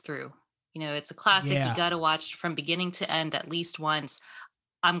once through. You know, it's a classic. Yeah. You got to watch from beginning to end at least once.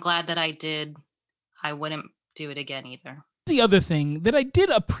 I'm glad that I did. I wouldn't do it again either. The other thing that I did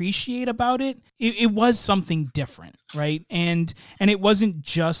appreciate about it was something different, right? And it wasn't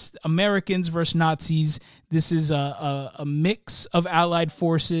just Americans versus Nazis. This is a mix of allied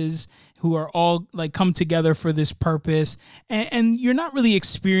forces who are all like come together for this purpose. And you're not really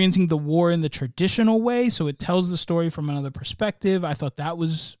experiencing the war in the traditional way, so it tells the story from another perspective. I thought that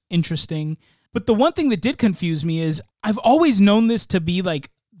was interesting. But the one thing that did confuse me is I've always known this to be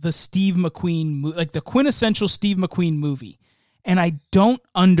like the Steve McQueen, like the quintessential Steve McQueen movie. And I don't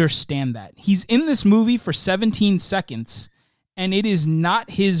understand that. He's in this movie for 17 seconds, and it is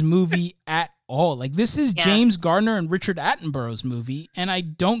not his movie at all. Like, this is James Gardner and Richard Attenborough's movie, and I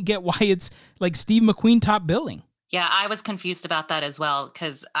don't get why it's like Steve McQueen top billing. Yeah, I was confused about that as well,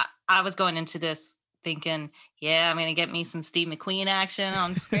 because I was going into this thinking, yeah, I'm going to get me some Steve McQueen action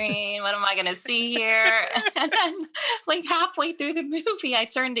on screen. What am I going to see here? And then like halfway through the movie, I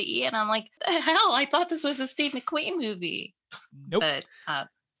turned to Ian. I'm like, the hell? I thought this was a Steve McQueen movie. Nope. But,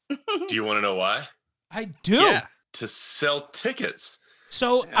 Do you want to know why? I do. Yeah. To sell tickets.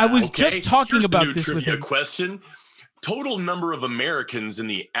 So I was just talking Here's about a new this with trivia him. question. Total number of Americans in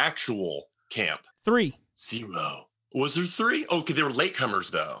the actual camp. 3. 0. Was there 3? Okay, they were latecomers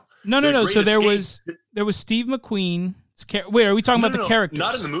though. No. The Great So there Escape- was Steve McQueen. Wait, are we talking about the characters?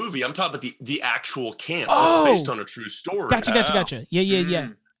 Not in the movie. I'm talking about the actual camp. Oh! It's based on a true story. Gotcha. Yeah.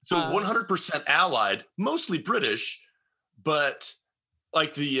 So 100% Allied, mostly British, but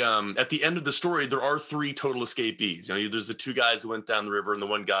like the at the end of the story, there are 3 total escapees. You know, there's the 2 guys who went down the river and the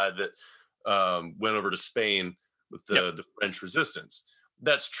 1 guy that went over to Spain with the French resistance.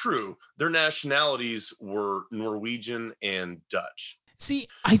 That's true. Their nationalities were Norwegian and Dutch. See,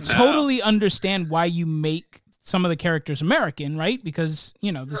 I totally understand why you make some of the characters American, right? Because,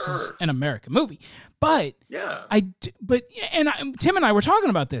 you know, this is an American movie. But yeah, Tim and I were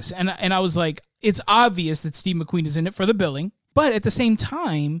talking about this, and I was like, it's obvious that Steve McQueen is in it for the billing, but at the same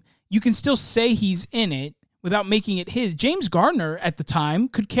time, you can still say he's in it without making it his. James Gardner at the time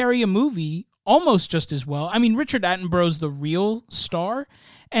could carry a movie almost just as well. I mean, Richard Attenborough's the real star,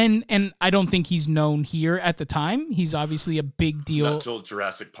 and I don't think he's known here at the time. He's obviously a big deal. Not until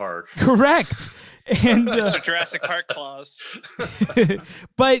Jurassic Park. Correct. And Mr. Jurassic Park clause.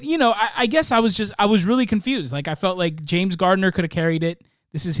 But, you know, I guess I was really confused. Like, I felt like James Gardner could have carried it.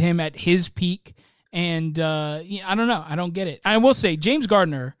 This is him at his peak. And I don't know. I don't get it. I will say James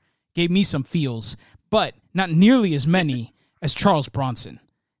Gardner gave me some feels, but not nearly as many as Charles Bronson.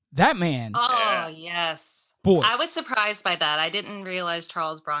 That man. Oh, yes. Boy. I was surprised by that. I didn't realize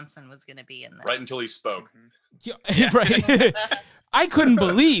Charles Bronson was going to be in this. Right until he spoke. Yeah, right. I couldn't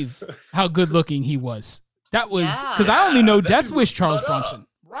believe how good looking he was. That was because I only know Death Wish Charles Bronson.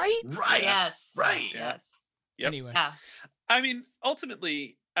 Right? Right. Yes. Right. Yes. Yep. Anyway. Yeah. I mean,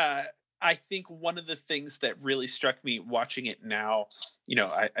 ultimately, I think one of the things that really struck me watching it now, you know,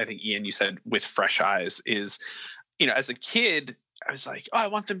 I think, Ian, you said with fresh eyes is, you know, as a kid, I was like, oh, I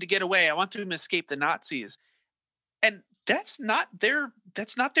want them to get away. I want them to escape the Nazis. And that's not their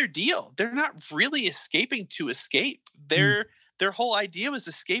deal. They're not really escaping to escape. They're their whole idea was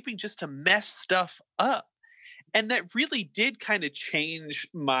escaping just to mess stuff up. And that really did kind of change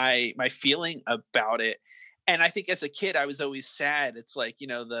my feeling about it. And I think as a kid, I was always sad. It's like,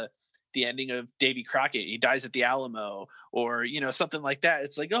 the ending of Davy Crockett, he dies at the Alamo, or, something like that.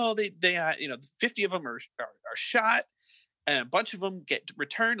 It's like, oh, they 50 of them are shot, and a bunch of them get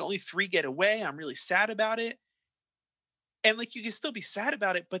returned. Only 3 get away. I'm really sad about it. And like, you can still be sad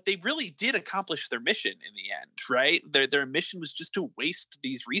about it, but they really did accomplish their mission in the end, right? Their mission was just to waste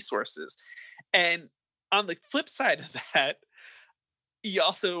these resources. And on the flip side of that, you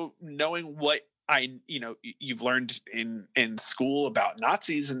also, knowing what you've learned in school about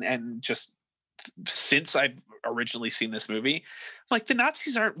Nazis, and just since I've originally seen this movie, like, the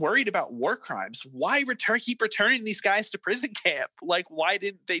Nazis aren't worried about war crimes. Why keep returning these guys to prison camp? Like, why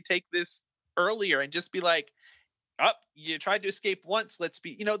didn't they take this earlier and just be like, oh, you tried to escape once, let's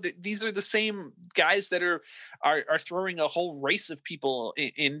be, these are the same guys that are throwing a whole race of people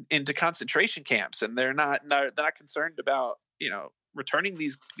into concentration camps, and they're not concerned about, returning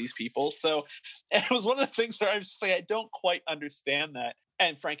these people. So it was one of the things where I was just like, I don't quite understand that.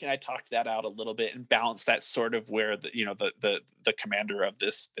 And Frank and I talked that out a little bit and balanced that sort of where the commander of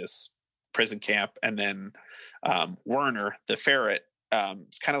this prison camp, and then Werner, the ferret,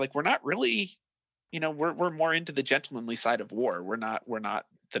 it's kind of like, we're not really, we're more into the gentlemanly side of war. We're not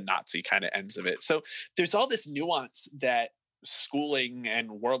the Nazi kind of ends of it. So there's all this nuance that schooling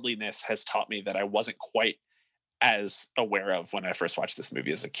and worldliness has taught me that I wasn't quite as aware of when I first watched this movie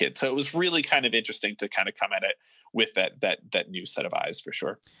as a kid. So it was really kind of interesting to kind of come at it with that new set of eyes, for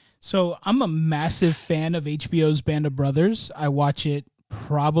sure. So I'm a massive fan of HBO's Band of Brothers. I watch it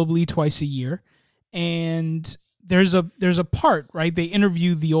probably twice a year. And there's a part, right? They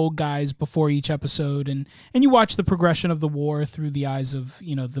interview the old guys before each episode, and you watch the progression of the war through the eyes of,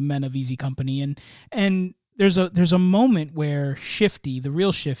 the men of Easy Company. And there's a moment where Shifty, the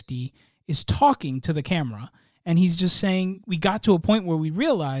real Shifty, is talking to the camera, and he's just saying, we got to a point where we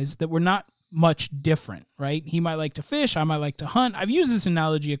realized that we're not much different, right? He might like to fish, I might like to hunt. I've used this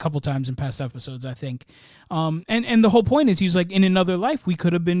analogy a couple times in past episodes, I think. And the whole point is, he was like, in another life, we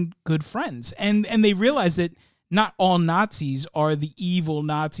could have been good friends. And they realized that not all Nazis are the evil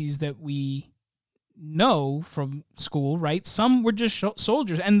Nazis that we know from school, right? Some were just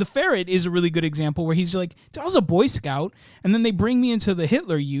soldiers. And the ferret is a really good example, where he's like, I was a Boy Scout, and then they bring me into the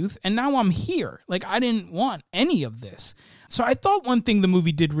Hitler Youth, and now I'm here. Like, I didn't want any of this. So I thought one thing the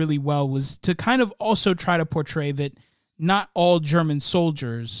movie did really well was to kind of also try to portray that not all German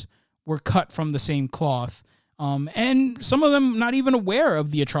soldiers were cut from the same cloth. And some of them not even aware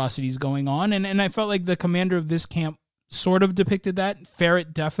of the atrocities going on. And I felt like the commander of this camp sort of depicted that.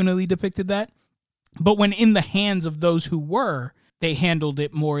 Ferret definitely depicted that. But when in the hands of those who were, they handled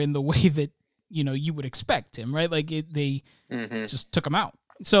it more in the way that, you would expect him, right? Like, they just took him out.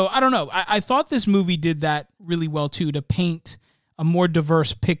 So I don't know. I thought this movie did that really well too, to paint a more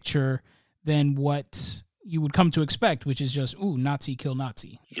diverse picture than what you would come to expect, which is just, ooh, Nazi kill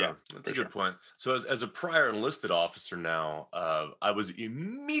Nazi. Yeah, that's a good point. So as a prior enlisted officer now, I was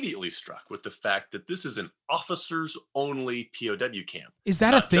immediately struck with the fact that this is an officers only POW camp. Is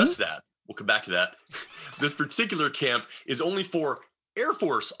that Not a thing? Just that. We'll come back to that. This particular camp is only for Air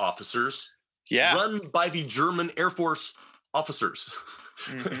Force officers, run by the German Air Force officers.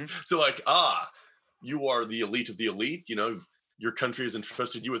 Mm-hmm. So like, you are the elite of the elite. Your country has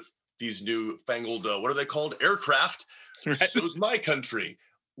entrusted you with these new fangled, what are they called? Aircraft. Right. So is my country.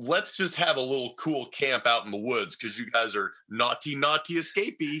 Let's just have a little cool camp out in the woods, because you guys are naughty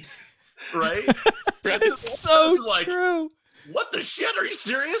escapee, right? It's so true. What the shit? Are you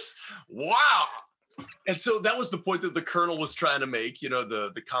serious? Wow. And so that was the point that the colonel was trying to make.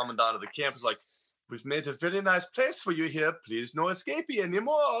 The commandant of the camp was like, we've made a very nice place for you here. Please no escapee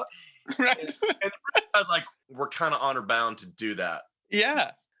anymore. Right. And I was like, we're kind of honor bound to do that. Yeah.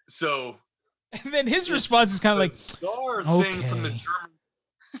 So. And then his response is kind of like, thing from the German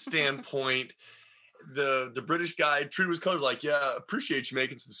standpoint. The British guy, true to his colors, like, yeah, appreciate you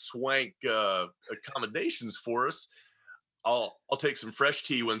making some swank accommodations for us. I'll take some fresh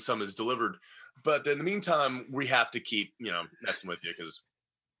tea when some is delivered. But in the meantime, we have to keep, messing with you, because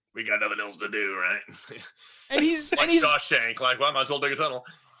we got nothing else to do, right? And he's like Shawshank, like, well, I might as well dig a tunnel.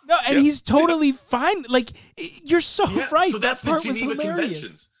 No, and he's totally fine. Like, you're so right. So that part was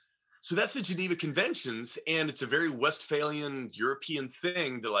hilarious. So that's the Geneva Conventions, and it's a very Westphalian European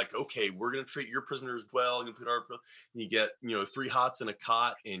thing. They're like, okay, we're going to treat your prisoners well. And you get, 3 hots and a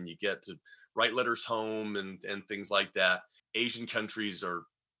cot, and you get to write letters home and things like that. Asian countries are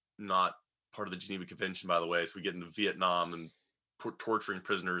not part of the Geneva Convention, by the way. So we get into Vietnam and torturing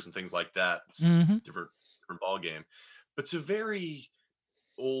prisoners and things like that. It's a different ball game. It's a very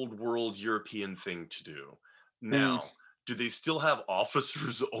old world European thing to do. Now, do they still have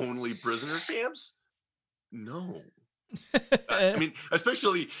officers only prisoner camps? No. I mean,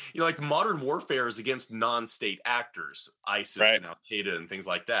 especially, like modern warfare is against non-state actors, ISIS and Al Qaeda and things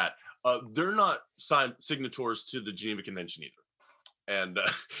like that. They're not signatories to the Geneva Convention either, and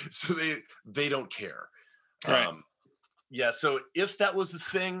so they don't care. Right. Yeah. So if that was the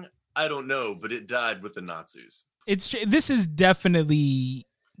thing, I don't know, but it died with the Nazis. This is definitely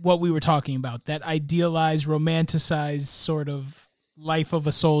what we were talking about, that idealized, romanticized sort of life of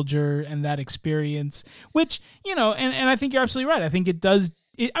a soldier and that experience, which, and I think you're absolutely right. I think it does.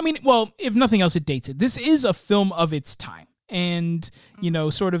 If nothing else, it dates it. This is a film of its time and,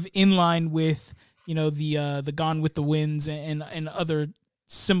 sort of in line with, the Gone with the Winds and other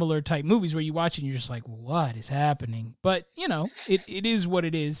similar type movies where you watch it and you're just like, what is happening? But, it is what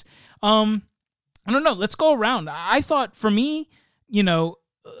it is. I don't know. Let's go around. I thought for me,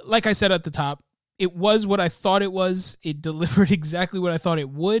 like I said at the top, it was what I thought it was. It delivered exactly what I thought it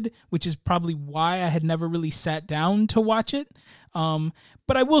would, which is probably why I had never really sat down to watch it.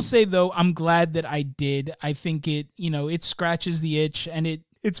 But I will say, though, I'm glad that I did. I think it, it scratches the itch, and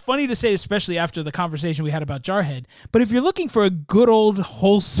it's funny to say, especially after the conversation we had about Jarhead. But if you're looking for a good old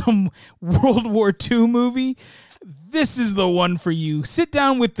wholesome World War II movie, this is the one for you. Sit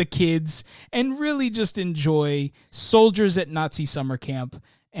down with the kids and really just enjoy soldiers at Nazi summer camp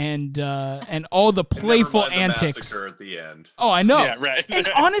and all the playful antics at the end. Oh, I know. Yeah, right. And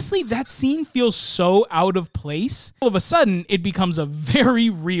honestly, that scene feels so out of place. All of a sudden, it becomes a very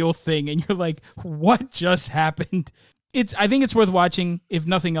real thing, and you're like, "What just happened?" I think it's worth watching, if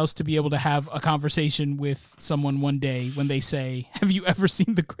nothing else, to be able to have a conversation with someone one day when they say, "Have you ever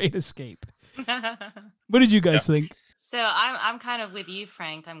seen The Great Escape?" What did you guys think? So I'm kind of with you,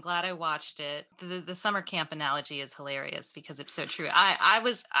 Frank. I'm glad I watched it. The summer camp analogy is hilarious because it's so true.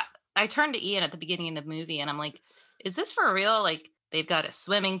 I turned to Ian at the beginning of the movie and I'm like, is this for real? Like, they've got a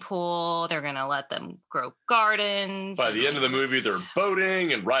swimming pool. They're going to let them grow gardens. By the end of the movie, they're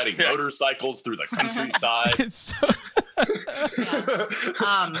boating and riding motorcycles through the countryside.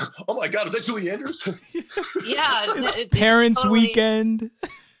 Oh my God, is that Julie Andrews? Yeah. Parents' weekend.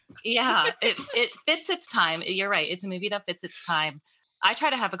 Yeah, it fits its time. You're right. It's a movie that fits its time. I try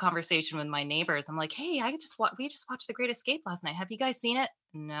to have a conversation with my neighbors. I'm like, hey, we just watched The Great Escape last night. Have you guys seen it?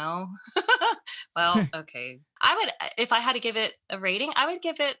 No. Well, okay. If I had to give it a rating, I would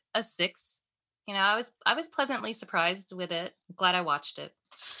give it a 6. I was pleasantly surprised with it. Glad I watched it.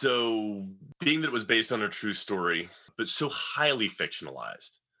 So, being that it was based on a true story, but so highly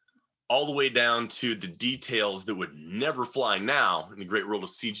fictionalized, all the way down to the details that would never fly now in the great world of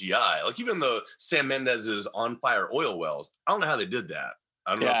CGI. Like even the Sam Mendes's on fire oil wells. I don't know how they did that.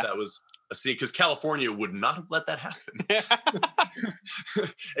 I don't know if that was a scene because California would not have let that happen.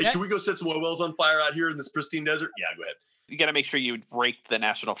 Hey, can we go set some oil wells on fire out here in this pristine desert? Yeah, go ahead. You got to make sure you rake the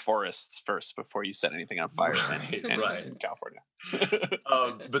national forests first before you set anything on fire in California.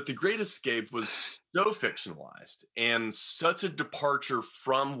 But The Great Escape was so fictionalized and such a departure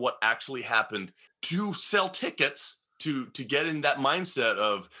from what actually happened to sell tickets to get in that mindset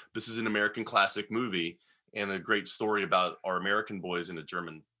of this is an American classic movie and a great story about our American boys in a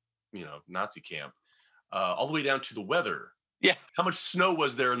German, Nazi camp, all the way down to the weather. Yeah. How much snow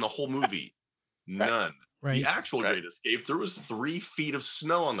was there in the whole movie? None. Right. The actual Great Escape, there was 3 feet of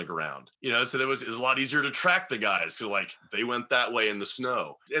snow on the ground. So it was a lot easier to track the guys who they went that way in the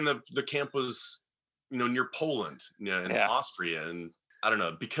snow. And the camp was, near Poland, in Austria. And I don't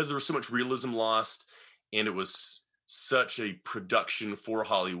know, because there was so much realism lost and it was such a production for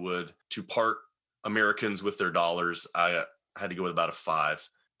Hollywood to part Americans with their dollars, I had to go with about a 5.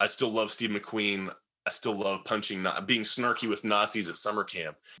 I still love Steve McQueen. I still love being snarky with Nazis at summer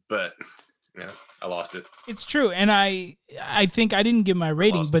camp, but yeah, I lost it. It's true, and I think I didn't give my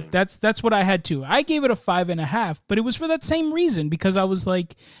rating, but that's what I had too. I gave it a 5.5, but it was for that same reason because I was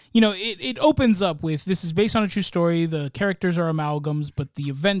like, it opens up with this is based on a true story. The characters are amalgams, but the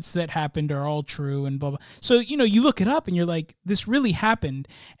events that happened are all true and blah blah. So you look it up and you're like, this really happened,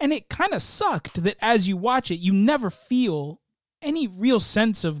 and it kind of sucked that as you watch it, you never feel any real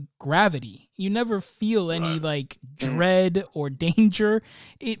sense of gravity. You never feel any dread or danger.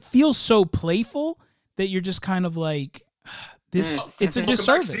 It feels so playful that you're just kind of like this. It's a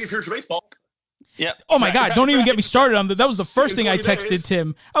disservice. Steve, here's your baseball. Yeah. Oh my God! Don't even get me started on that. That was the first thing I texted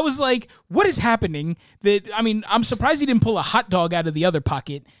Tim. I was like, "What is happening?" I'm surprised he didn't pull a hot dog out of the other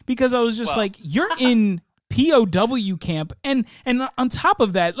pocket because I was just like, "You're in." POW camp, and on top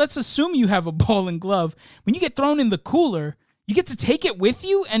of that, let's assume you have a ball and glove. When you get thrown in the cooler, you get to take it with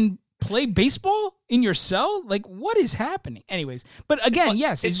you and play baseball in your cell? Like, what is happening? Anyways, but again,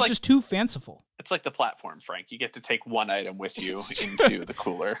 it's like, just too fanciful. It's like the platform, Frank. You get to take one item with you into the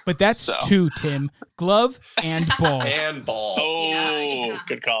cooler. But that's two, Tim. Glove and ball. And ball. Oh,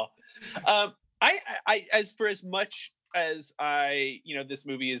 good call. I as much as this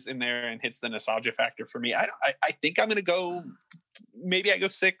movie is in there and hits the nostalgia factor for me, I think I'm gonna go. Maybe I go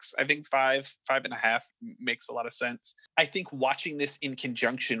 6. I think 5.5 makes a lot of sense. I think watching this in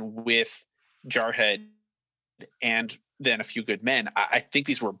conjunction with Jarhead and then A Few Good Men, I think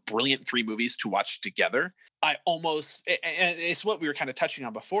these were brilliant 3 movies to watch together. And it's what we were kind of touching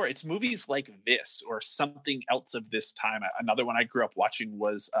on before. It's movies like this or something else of this time. Another one I grew up watching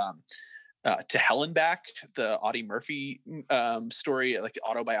was To Hell and Back, the Audie Murphy story, like the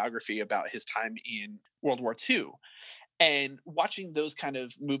autobiography about his time in World War II. And watching those kind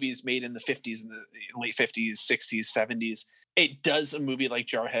of movies made in the 50s and the late 50s, 60s, 70s, it does a movie like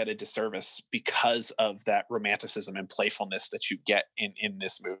Jarhead a disservice because of that romanticism and playfulness that you get in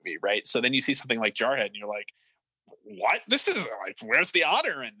this movie, right? So then you see something like Jarhead and you're like, what? This is like, where's the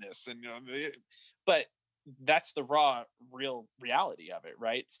honor in this? And but that's the real reality of it,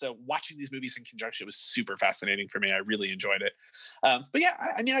 right? So watching these movies in conjunction was super fascinating for me. I really enjoyed it. But yeah,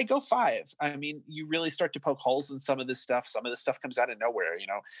 I mean, I go 5. I mean, you really start to poke holes in some of this stuff. Some of this stuff comes out of nowhere,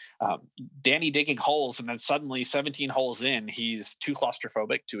 Danny digging holes, and then suddenly 17 holes in, he's too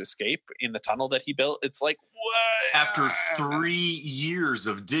claustrophobic to escape in the tunnel that he built. It's like, what? After 3 years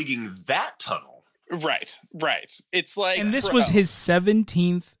of digging that tunnel. Right. It's like, and this was his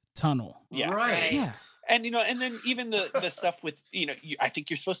 17th tunnel. Yeah. Right. Yeah. And, and then even the stuff with, I think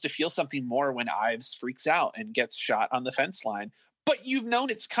you're supposed to feel something more when Ives freaks out and gets shot on the fence line. But you've known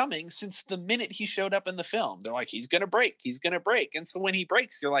it's coming since the minute he showed up in the film. They're like, he's going to break. And so when he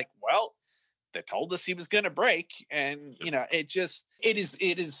breaks, you're like, well, they told us he was going to break. And, it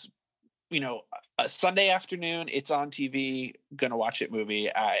is, a Sunday afternoon, it's on TV, gonna watch it movie.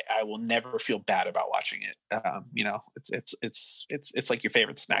 I will never feel bad about watching it. It's like your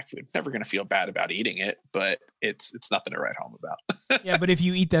favorite snack food. Never gonna feel bad about eating it, but it's nothing to write home about. Yeah, but if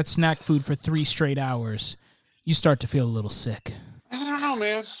you eat that snack food for 3 straight hours, you start to feel a little sick. I don't know,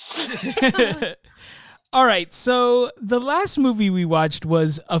 man. All right, so the last movie we watched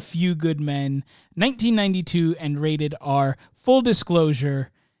was A Few Good Men, 1992, and rated R. Full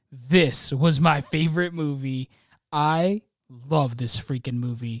disclosure, this was my favorite movie. I love this freaking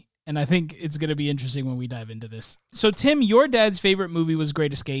movie, and I think it's going to be interesting when we dive into this. So, Tim, your dad's favorite movie was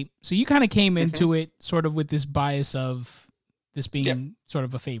Great Escape, so you kind of came into it sort of with this bias of this being sort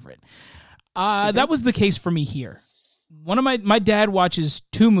of a favorite. That was the case for me here. One of my dad watches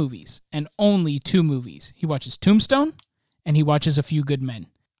 2 movies, and only 2 movies. He watches Tombstone, and he watches A Few Good Men.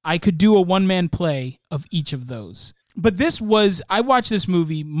 I could do a one-man play of each of those. But I watch this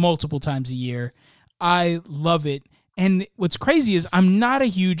movie multiple times a year. I love it. And what's crazy is I'm not a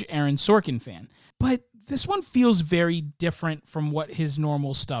huge Aaron Sorkin fan, but this one feels very different from what his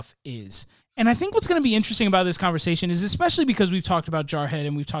normal stuff is. And I think what's going to be interesting about this conversation is, especially because we've talked about Jarhead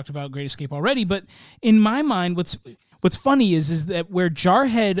and we've talked about Great Escape already, but in my mind, what's funny is that where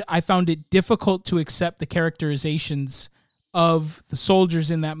Jarhead, I found it difficult to accept the characterizations of the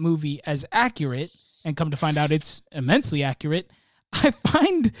soldiers in that movie as accurate, and come to find out it's immensely accurate, I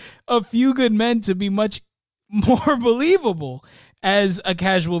find A Few Good Men to be much more believable as a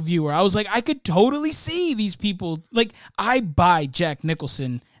casual viewer. I was like, I could totally see these people. Like, I buy Jack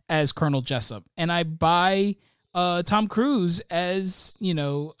Nicholson as Colonel Jessup, and I buy Tom Cruise as,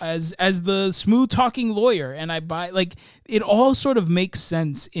 as the smooth talking lawyer, and I buy, like, it all sort of makes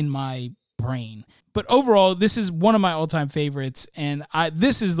sense in my brain. But overall, this is one of my all-time favorites, and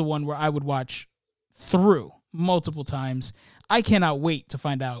this is the one where I would watch through multiple times. I cannot wait to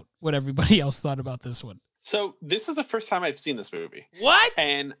find out what everybody else thought about this one. So this is the first time I've seen this movie. What?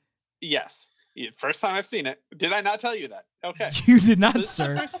 And yes, first time I've seen it. Did I not tell you that? Okay. You did not,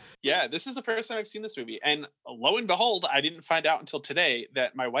 sir. This is the first time I've seen this movie. And lo and behold, I didn't find out until today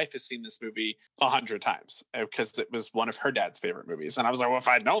that my wife has seen this movie 100 times because it was one of her dad's favorite movies. And I was like, well, if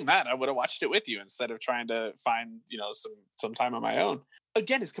I'd known that, I would have watched it with you instead of trying to find, some time on my own.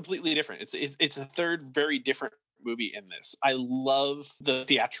 Again, it's completely different. It's a third very different movie in this. I love the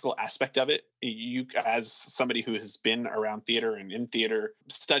theatrical aspect of it. You, as somebody who has been around theater and in theater,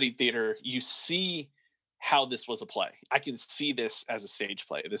 studied theater, you see how this was a play. I can see this as a stage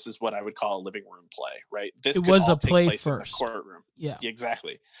play. This is what I would call a living room play, right? This it was all a play take place first. In the courtroom. Yeah,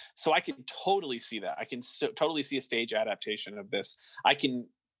 exactly. So I can totally see that. I can totally see a stage adaptation of this. I can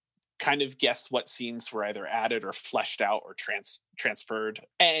kind of guess what scenes were either added or fleshed out or transferred.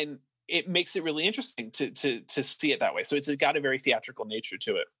 And it makes it really interesting to see it that way. So it's got a very theatrical nature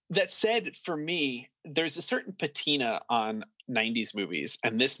to it. That said, for me, there's a certain patina on 90s movies,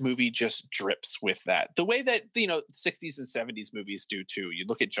 and this movie just drips with that. The way that, 60s and 70s movies do too. You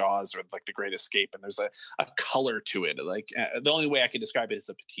look at Jaws or like The Great Escape, and there's a color to it. Like the only way I can describe it is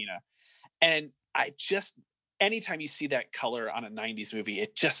a patina. And anytime you see that color on a 90s movie,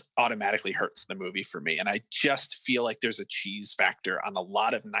 it just automatically hurts the movie for me. And I just feel like there's a cheese factor on a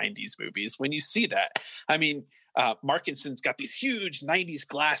lot of 90s movies when you see that. I mean, Markinson's got these huge 90s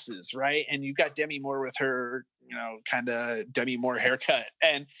glasses, right? And you've got Demi Moore with her, kind of Demi Moore haircut.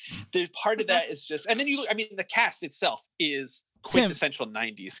 And the part of that is just, and then the cast itself is quintessential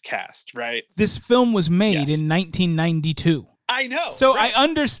 90s cast, right? This film was made in 1992. I know. So right. I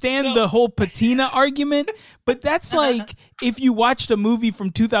understand the whole patina argument, but that's like if you watched a movie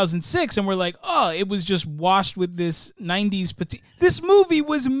from 2006 and we're like, oh, it was just washed with this 90s patina. This movie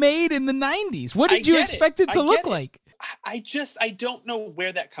was made in the 90s. What did you expect it to look like? I don't know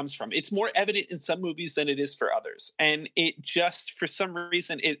where that comes from. It's more evident in some movies than it is for others. And it just, for some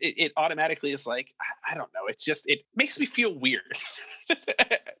reason, it automatically is like, I don't know. It makes me feel weird.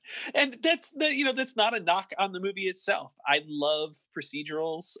 And that's not a knock on the movie itself. I love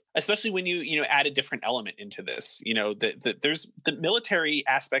procedurals, especially when you add a different element into this. There's the military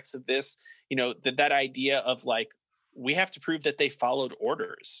aspects of this, that idea of like, we have to prove that they followed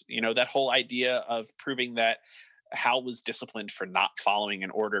orders, that whole idea of proving that Hal was disciplined for not following an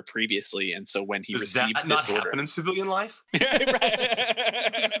order previously, and so when he received this order, happen in civilian life? Right.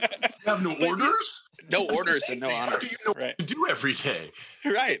 You have no orders, no orders, and no honor. What do you know what to do every day?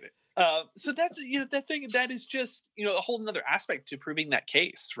 Right. So that's that thing that is just a whole another aspect to proving that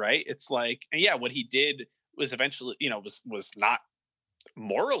case, right? It's like, yeah, what he did was eventually was not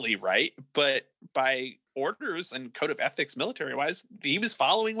morally right, but by orders and code of ethics, military wise, he was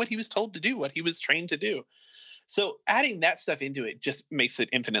following what he was told to do, what he was trained to do. So adding that stuff into it just makes it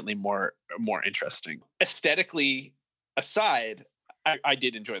infinitely more interesting. Aesthetically aside, I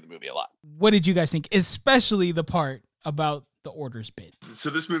did enjoy the movie a lot. What did you guys think, especially the part about the orders bit? So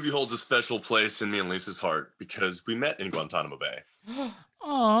this movie holds a special place in me and Lisa's heart because we met in Guantanamo Bay.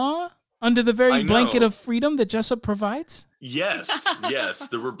 Aww. Under the very blanket of freedom that Jessup provides? Yes.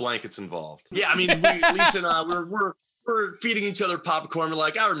 There were blankets involved. Yeah, I mean, Lisa and I, we're feeding each other popcorn. We're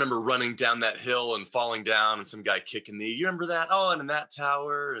like, I remember running down that hill and falling down and some guy kicking me. You remember that? Oh, and in that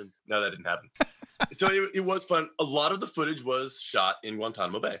tower. And no, that didn't happen. So it was fun. A lot of the footage was shot in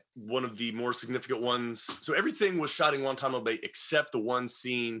Guantanamo Bay. One of the more significant ones. So everything was shot in Guantanamo Bay except the one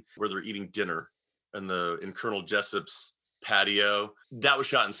scene where they're eating dinner in Colonel Jessup's patio. That was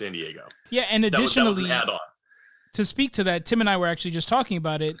shot in San Diego. Yeah, and additionally, that was an add-on. To speak to that, Tim and I were actually just talking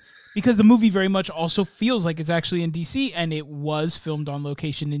about it because the movie very much also feels like it's actually in DC, and it was filmed on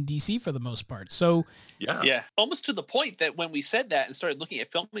location in DC for the most part. So yeah, almost to the point that when we said that and started looking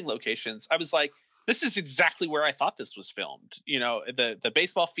at filming locations, I was like, this is exactly where I thought this was filmed. The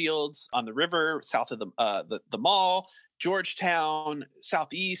baseball fields on the river south of the mall, Georgetown,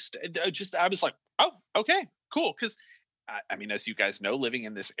 Southeast. I was like, oh, okay, cool. Because I mean, as you guys know, living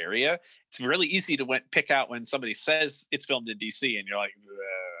in this area, it's really easy to pick out when somebody says it's filmed in DC, and you're like,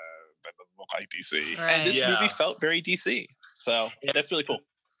 that doesn't look like DC. Right. And this movie felt very DC. So that's really cool.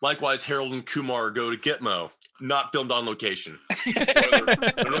 Likewise, Harold and Kumar Go to Gitmo, not filmed on location.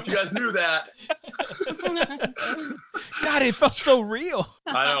 I don't know if you guys knew that. God, it felt so real.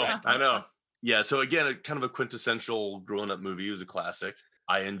 I know. Yeah, so again, kind of a quintessential grown-up movie. It was a classic.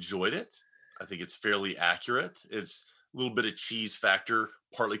 I enjoyed it. I think it's fairly accurate. It's a little bit of cheese factor,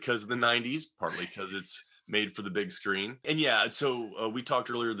 partly because of the 90s, partly because it's made for the big screen. And yeah, so we talked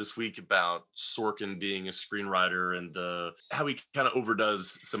earlier this week about Sorkin being a screenwriter and how he kind of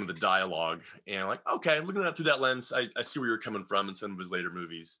overdoes some of the dialogue. And like, okay, looking at it through that lens, I see where you're coming from in some of his later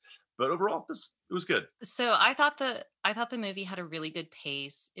movies. But overall, it was good. So I thought the movie had a really good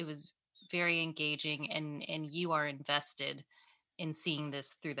pace. It was very engaging, and you are invested in seeing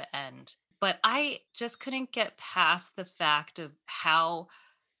this through the end. But I just couldn't get past the fact of how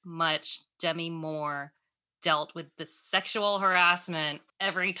much Demi Moore dealt with the sexual harassment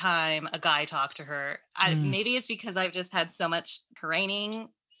every time a guy talked to her. Maybe it's because I've just had so much training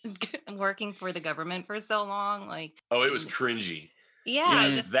working for the government for so long. It was cringy.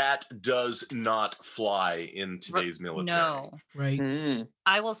 Yeah. That does not fly in today's military. No. Right. Mm.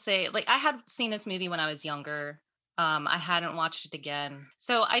 I will say, I had seen this movie when I was younger. I hadn't watched it again.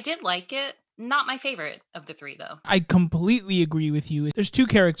 So I did like it. Not my favorite of the three, though. I completely agree with you. There's two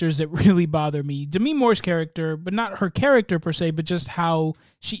characters that really bother me. Demi Moore's character, but not her character per se, but just how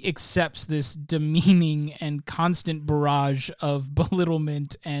she accepts this demeaning and constant barrage of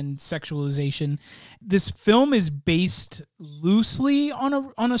belittlement and sexualization. This film is based loosely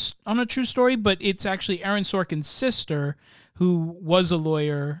on a true story, but it's actually Aaron Sorkin's sister, who was a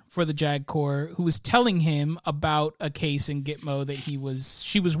lawyer for the JAG Corps, who was telling him about a case in Gitmo that she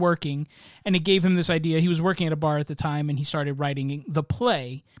was working, and it gave him this idea. He was working at a bar at the time, and he started writing the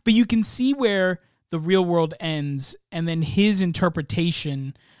play. But you can see where the real world ends, and then his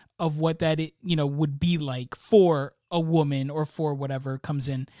interpretation of what that would be like for a woman or for whatever comes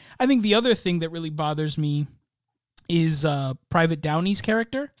in. I think the other thing that really bothers me is Private Downey's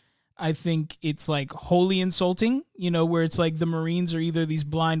character. I think it's like wholly insulting, where it's like the Marines are either these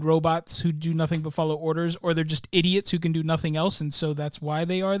blind robots who do nothing but follow orders, or they're just idiots who can do nothing else, and so that's why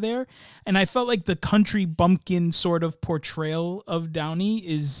they are there. And I felt like the country bumpkin sort of portrayal of Downey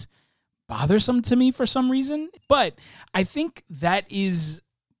is bothersome to me for some reason. But I think that is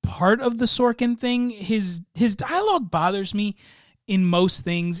part of the Sorkin thing. His dialogue bothers me in most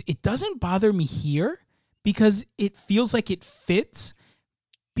things. It doesn't bother me here because it feels like it fits.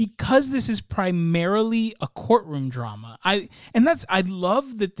 Because this is primarily a courtroom drama. I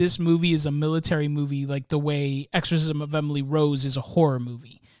love that this movie is a military movie, like the way Exorcism of Emily Rose is a horror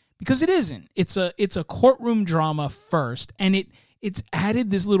movie. Because it isn't. It's a courtroom drama first, and it's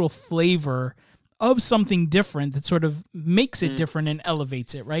added this little flavor of something different that sort of makes it different and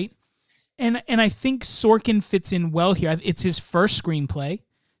elevates it, right? And I think Sorkin fits in well here. It's his first screenplay,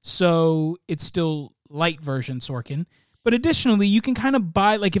 so it's still light version Sorkin. But additionally, you can kind of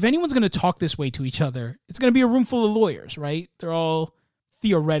buy, like, if anyone's going to talk this way to each other, it's going to be a room full of lawyers, right? They're all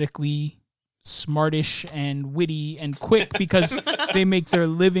theoretically smartish and witty and quick because they make their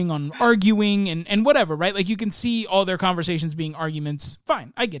living on arguing and whatever, right? Like, you can see all their conversations being arguments.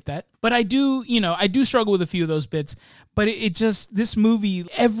 Fine, I get that. But I do struggle with a few of those bits. But it just, this movie,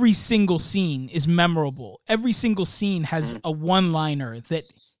 every single scene is memorable. Every single scene has a one-liner that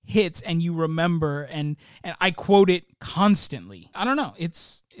hits and you remember, and I quote it constantly. I don't know.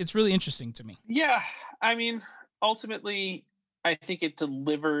 It's really interesting to me. Yeah. I mean, ultimately, I think it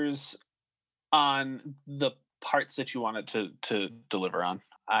delivers on the parts that you want it to deliver on.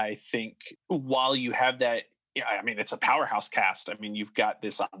 I think while you have that, I mean, it's a powerhouse cast. I mean, you've got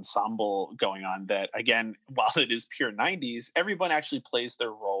this ensemble going on that, again, while it is pure 90s, everyone actually plays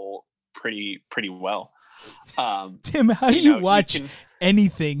their role pretty well. Tim, how do you watch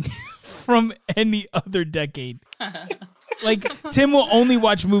anything from any other decade? Like, Tim will only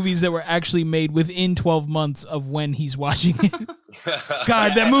watch movies that were actually made within 12 months of when he's watching it.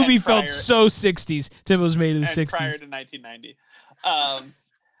 God, that movie felt so 60s. Tim was made in the 60s. Prior to 1990.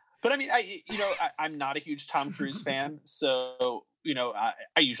 But I mean, I'm not a huge Tom Cruise fan, so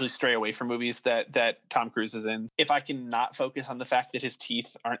I usually stray away from movies that Tom Cruise is in. If I can not focus on the fact that his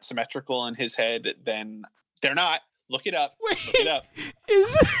teeth aren't symmetrical in his head, then they're not. Look it up. Wait, look it up.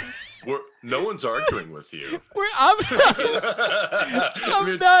 No one's arguing with you.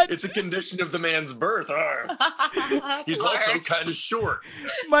 It's a condition of the man's birth. He's also kind of short.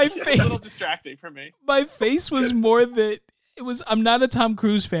 My face, a little distracting for me. My face was more that it was. I'm not a Tom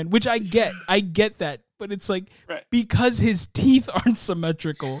Cruise fan, which I get. I get that, but it's like because his teeth aren't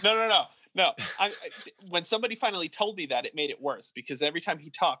symmetrical. No. When somebody finally told me that, it made it worse because every time he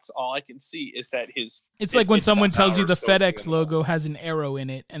talks, all I can see is that his. It's like when someone tells you the FedEx logo has an arrow in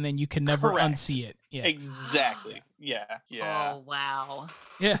it, and then you can never unsee it. Yeah, exactly. Yeah. Oh wow.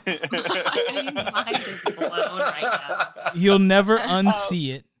 Yeah. My mind is blown right now. You'll never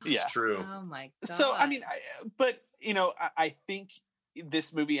unsee it. It's true. Oh my god. So I mean, I think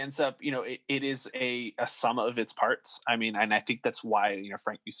this movie ends up, it is a sum of its parts. I mean, and I think that's why,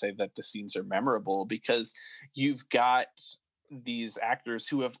 Frank, you say that the scenes are memorable because you've got these actors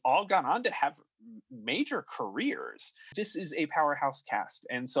who have all gone on to have major careers. This is a powerhouse cast.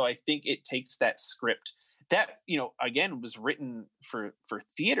 And so I think it takes that script that, again, was written for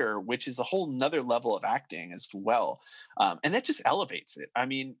theater, which is a whole nother level of acting as well. And that just elevates it. I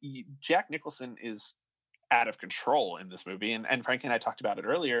mean, Jack Nicholson is out of control in this movie. And Frank and I talked about it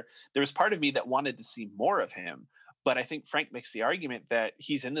earlier. There was part of me that wanted to see more of him, but I think Frank makes the argument that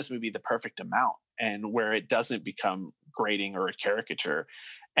he's in this movie the perfect amount and where it doesn't become grating or a caricature.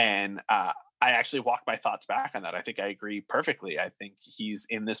 And I actually walk my thoughts back on that. I think I agree perfectly. I think he's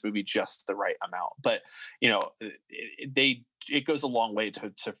in this movie just the right amount, but it goes a long way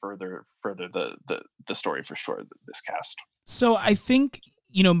to further the story for sure, this cast. So I think,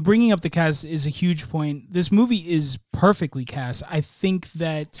 bringing up the cast is a huge point. This movie is perfectly cast. I think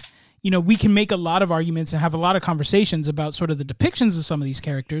that, we can make a lot of arguments and have a lot of conversations about sort of the depictions of some of these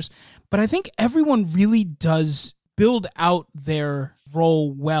characters, but I think everyone really does build out their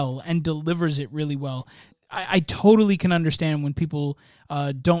role well and delivers it really well. I totally can understand when people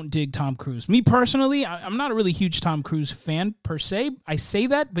don't dig Tom Cruise. Me personally, I'm not a really huge Tom Cruise fan per se. I say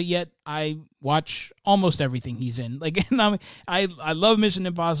that, but yet I watch almost everything he's in. Like, and I love Mission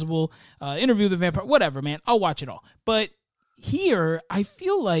Impossible, Interview with the Vampire, whatever, man. I'll watch it all. But here, I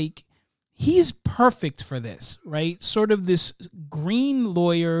feel like he's perfect for this, right? Sort of this green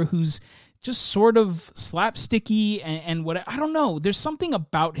lawyer who's just sort of slapsticky and what, I don't know. There's something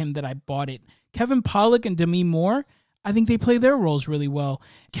about him that I bought it. Kevin Pollak and Demi Moore, I think they play their roles really well.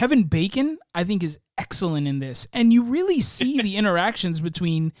 Kevin Bacon, I think, is excellent in this. And you really see the interactions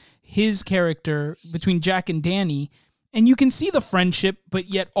between his character, between Jack and Danny, and you can see the friendship, but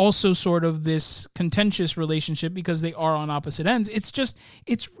yet also sort of this contentious relationship because they are on opposite ends.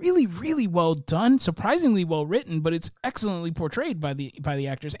 It's really, really well done, surprisingly well written, but it's excellently portrayed by the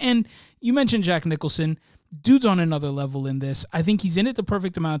actors. And you mentioned Jack Nicholson. Dude's on another level in this. I think he's in it the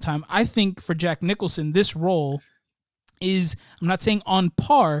perfect amount of time. I think for Jack Nicholson, this role is, I'm not saying on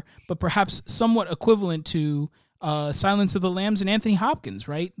par, but perhaps somewhat equivalent to Silence of the Lambs and Anthony Hopkins,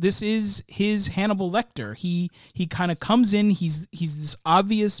 right? This is his Hannibal Lecter. He kind of comes in, he's this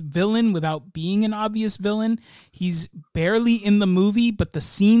obvious villain without being an obvious villain. He's barely in the movie, but the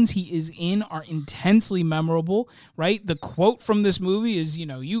scenes he is in are intensely memorable, right? The quote from this movie is,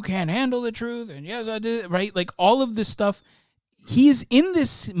 you can't handle the truth, and yes, I did, right? Like all of this stuff. He is in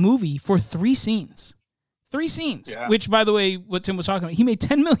this movie for 3 scenes. 3 scenes, yeah. Which, by the way, what Tim was talking about, he made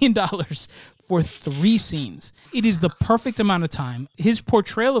 $10 million for 3 scenes. It is the perfect amount of time. His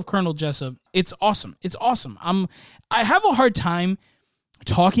portrayal of Colonel Jessup, it's awesome. It's awesome. I have a hard time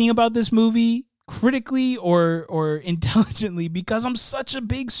talking about this movie critically or intelligently because I'm such a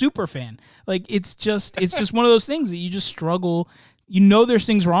big super fan. Like, it's just one of those things that you just struggle. There's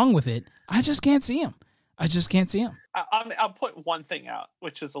things wrong with it. I just can't see him. I'll put one thing out,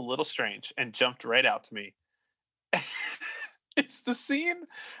 which is a little strange and jumped right out to me. It's the scene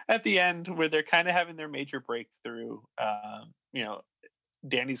at the end where they're kind of having their major breakthrough.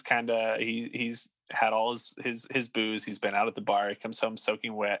 Danny's kind of he's had all his booze. He's been out at the bar. He comes home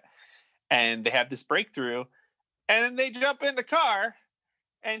soaking wet, and they have this breakthrough, and then they jump in the car.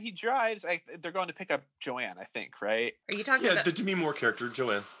 And he drives. They're going to pick up Joanne, I think, right? Are you talking about the Demi Moore character,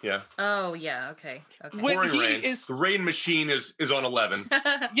 Joanne? Yeah. Oh yeah. Okay. When rain. The rain machine is on 11.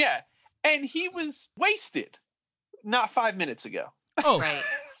 Yeah, and he was wasted not 5 minutes ago. Oh, right.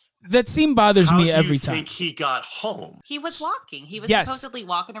 That scene bothers me every time. How do you think he got home? He was walking. He was supposedly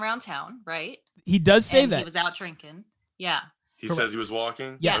walking around town, right? He does say that he was out drinking. Yeah. He says he was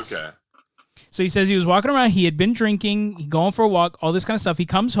walking. Yes. Okay. So he says he was walking around. He had been drinking, going for a walk, all this kind of stuff. He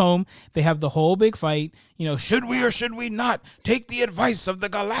comes home. They have the whole big fight. Should we or should we not take the advice of the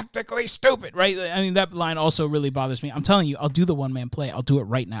galactically stupid, right? I mean, that line also really bothers me. I'm telling you, I'll do the one-man play. I'll do it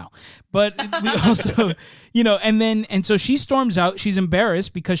right now. But we also, and so she storms out. She's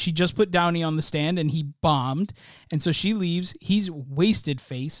embarrassed because she just put Downey on the stand and he bombed. And so she leaves. He's wasted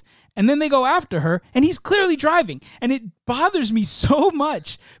face. And then they go after her, and he's clearly driving. And it bothers me so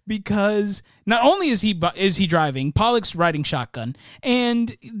much because not only is he driving, Pollak's riding shotgun,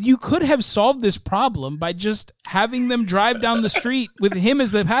 and you could have solved this problem by just having them drive down the street with him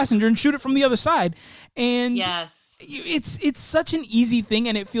as the passenger and shoot it from the other side. And yes. It's such an easy thing,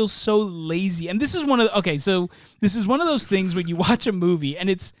 and it feels so lazy. And this is one of those things when you watch a movie, and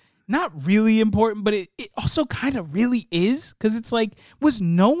it's not really important, but it also kind of really is, because it's like, was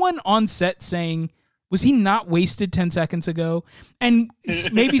no one on set saying, was he not wasted 10 seconds ago? And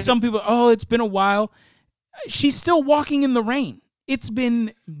maybe some people, it's been a while. She's still walking in the rain. It's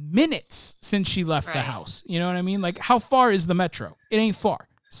been minutes since she left the house. You know what I mean? Like, how far is the metro? It ain't far.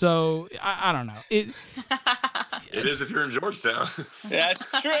 So I don't know. It is if you're in Georgetown.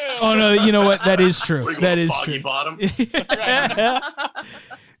 That's true. Oh no, you know what? That is true. That is Foggy true. Bottom.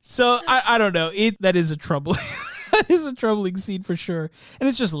 So I don't know. That is a troubling scene for sure, and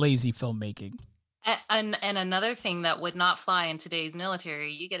it's just lazy filmmaking. And another thing that would not fly in today's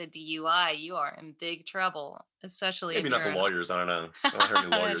military, you get a DUI, you are in big trouble, especially maybe not the lawyers. I don't know. I don't hear any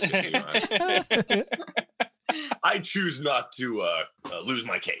lawyers getting DUIs. I choose not to lose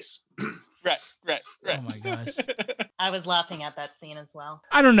my case. Right. Oh my gosh. I was laughing at that scene as well.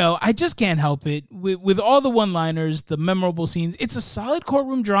 I don't know. I just can't help it. With all the one-liners, the memorable scenes, it's a solid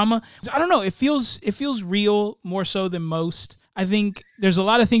courtroom drama. I don't know. It feels real more so than most. I think there's a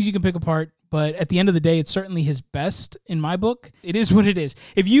lot of things you can pick apart, but at the end of the day, it's certainly his best in my book. It is what it is.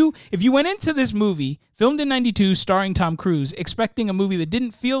 If you went into this movie, filmed in 92, starring Tom Cruise, expecting a movie that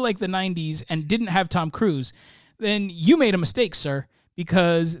didn't feel like the 90s and didn't have Tom Cruise, then you made a mistake, sir,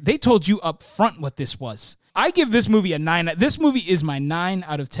 because they told you up front what this was. I give this movie a 9. This movie is my 9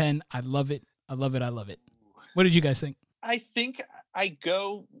 out of 10. I love it. I love it. I love it. What did you guys think? I think I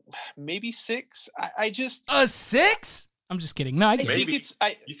go maybe 6. I just a 6? I'm just kidding. No, I get Maybe. it's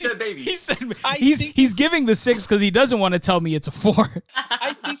You said baby. He said I he's think giving the 6 because he doesn't want to tell me it's a 4.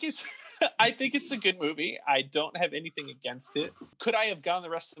 I think it's a good movie. I don't have anything against it. Could I have gone the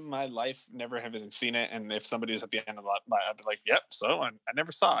rest of my life never having seen it? And if somebody was at the end of that, I'd be like, "Yep." So I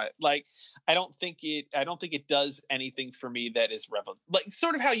never saw it. Like, I don't think it does anything for me that is like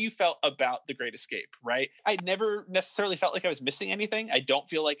sort of how you felt about The Great Escape, right? I never necessarily felt like I was missing anything. I don't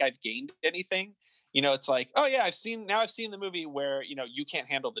feel like I've gained anything. It's like, oh yeah, I've seen the movie where you can't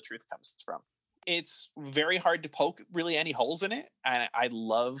handle the truth comes from. It's very hard to poke really any holes in it, and I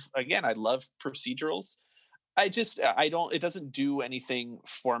love procedurals. It doesn't do anything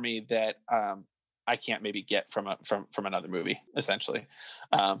for me that I can't maybe get from another movie, essentially.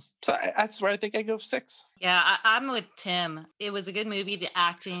 That's where I think I go 6. Yeah, I'm with Tim. It was a good movie. The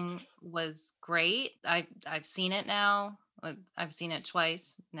acting was great. I've seen it now. I've seen it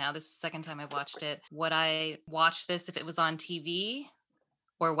twice now. This is the second time I've watched it. Would I watch this if it was on TV?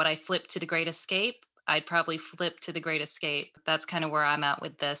 Or would I flip to The Great Escape? I'd probably flip to The Great Escape. That's kind of where I'm at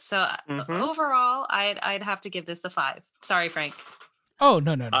with this. So overall, I'd have to give this a 5. Sorry, Frank. Oh,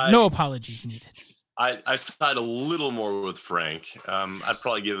 no. No apologies needed. I side a little more with Frank. I'd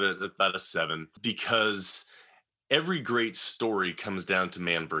probably give it about a 7 because every great story comes down to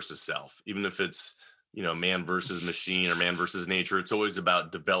man versus self. Even if it's, man versus machine or man versus nature, it's always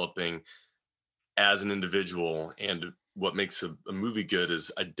about developing as an individual. And what makes a movie good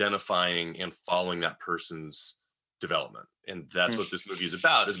is identifying and following that person's development. And that's what this movie is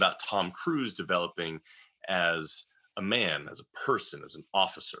about Tom Cruise developing as a man, as a person, as an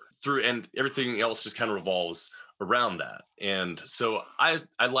officer and everything else just kind of revolves around that. And so I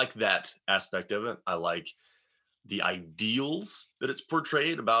like that aspect of it. I like the ideals that it's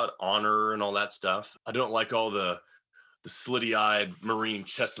portrayed about honor and all that stuff. I don't like all the slitty-eyed Marine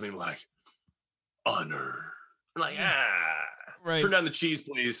chestnut like honor. I'm like, right. Turn down the cheese,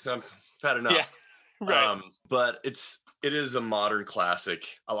 please. I'm fat enough. Yeah, right. But it is a modern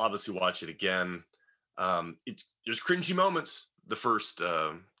classic. I'll obviously watch it again. There's cringy moments. The first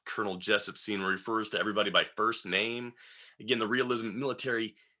Colonel Jessup scene where he refers to everybody by first name. Again, the realism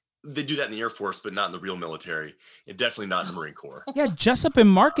military. They do that in the Air Force, but not in the real military, and definitely not in the Marine Corps. Yeah, Jessup and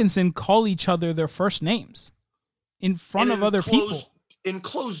Markinson call each other their first names in front of other people. In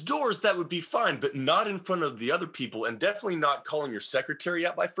closed doors, that would be fine, but not in front of the other people, and definitely not calling your secretary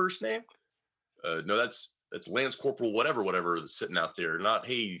out by first name. No, that's Lance Corporal whatever that's sitting out there. Not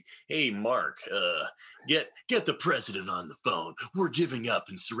hey Mark, get the president on the phone. We're giving up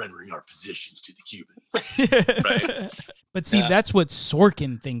and surrendering our positions to the Cubans. Right? But see, that's what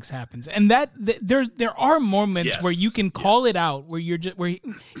Sorkin thinks happens, and there are moments where you can call it out, where you're just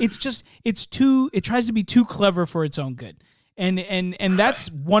it tries to be too clever for its own good. And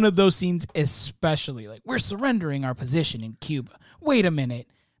that's one of those scenes, especially like we're surrendering our position in Cuba. Wait a minute.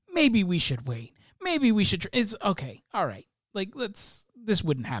 Maybe we should wait. Maybe we should. It's okay. All right. Like this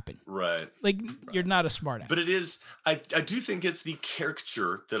wouldn't happen. Right. Like you're not a smart ass. But it is. I do think it's the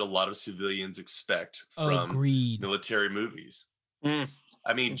caricature that a lot of civilians expect from military movies.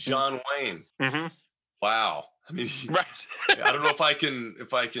 I mean, John Wayne. Wow. I mean, right. I don't know if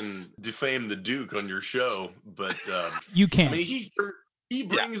I can defame the Duke on your show, but you can. I mean, he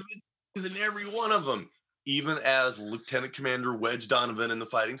brings the in every one of them, even as Lieutenant Commander Wedge Donovan in the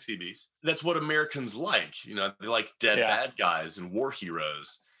Fighting Seabees. That's what Americans like. They like dead bad guys and war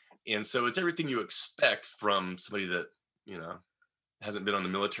heroes, and so it's everything you expect from somebody that hasn't been on the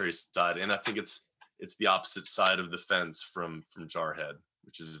military side. And I think it's the opposite side of the fence from Jarhead,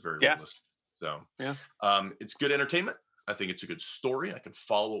 which is very realistic. So it's good entertainment. I think it's a good story. I can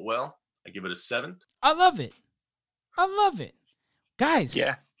follow it well. I give it a 7. I love it. Guys,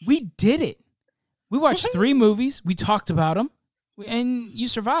 we did it. We watched 3 movies. We talked about them. And you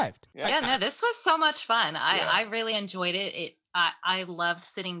survived. Yeah, no, this was so much fun. I really enjoyed it. I loved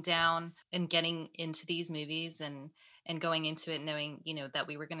sitting down and getting into these movies and going into it knowing, that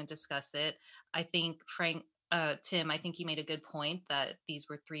we were going to discuss it. I think Frank... Tim, I think you made a good point that these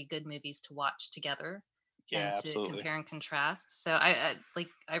were 3 good movies to watch together and to compare and contrast. So I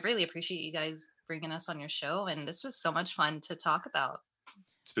really appreciate you guys bringing us on your show, and this was so much fun to talk about.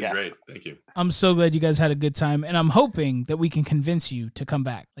 It's been great. Thank you. I'm so glad you guys had a good time, and I'm hoping that we can convince you to come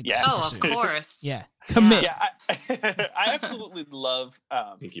back. Like, Yeah. super Oh, of soon. course. Yeah, commit. Yeah, I absolutely love.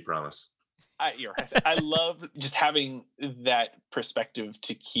 Pinky promise. You're right. I love just having that perspective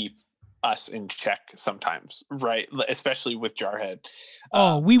to keep us in check sometimes, right? Especially with Jarhead.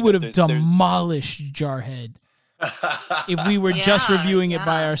 Oh, we would have there's- demolished Jarhead if we were just Yeah, reviewing it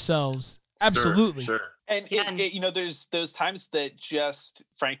by yeah. ourselves. Absolutely. Sure. And Yeah, and- there's those times that just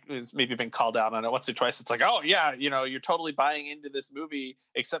Frank has maybe been called out on it once or twice. It's like, oh yeah, you're totally buying into this movie,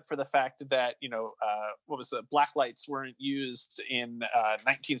 except for the fact that what was the black lights weren't used in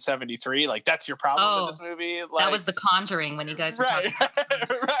 1973. Like that's your problem with this movie. Like, That was The Conjuring when you guys were right,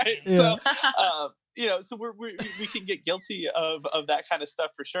 talking. right. Yeah. So so we can get guilty of that kind of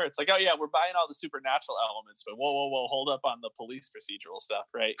stuff for sure. It's like, oh yeah, we're buying all the supernatural elements, but whoa, hold up on the police procedural stuff,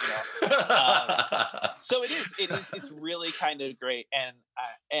 right? So it's really kind of great,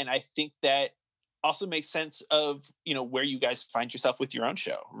 and I think that also makes sense of where you guys find yourself with your own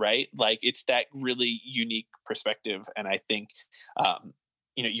show, right? Like it's that really unique perspective, and I think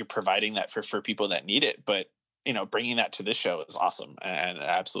you're providing that for people that need it, but bringing that to this show is awesome, and I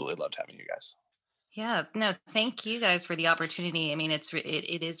absolutely loved having you guys. Yeah, no, thank you guys for the opportunity. I mean,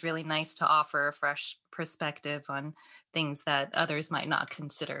 it is really nice to offer a fresh perspective on things that others might not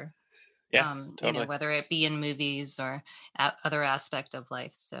consider. Yeah, totally. Whether it be in movies or other aspect of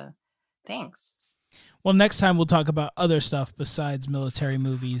life. So, thanks. Well, next time we'll talk about other stuff besides military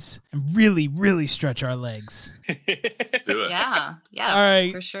movies and really, really stretch our legs. Do it. Yeah, All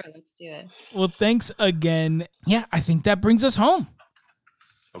right. for sure. Let's do it. Well, thanks again. Yeah, I think that brings us home.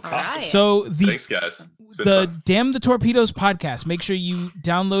 Okay. All right. So Thanks, guys. It's been the fun. Damn the Torpedoes podcast. Make sure you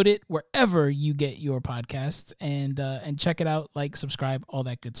download it wherever you get your podcasts and check it out. Like, subscribe, all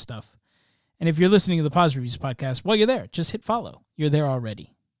that good stuff. And if you're listening to the Pause Reviews podcast, while you're there, just hit follow. You're there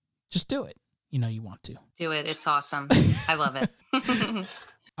already. Just do it. You want to. Do it. It's awesome. I love it.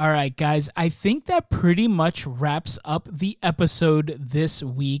 All right, guys, I think that pretty much wraps up the episode this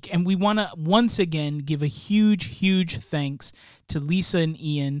week. And we want to once again give a huge, huge thanks to Lisa and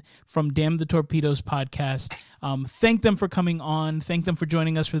Ian from Damn the Torpedoes podcast. Thank them for coming on. Thank them for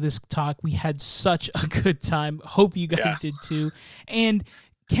joining us for this talk. We had such a good time. Hope you guys did too. And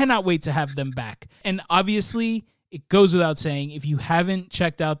cannot wait to have them back. And obviously, it goes without saying, if you haven't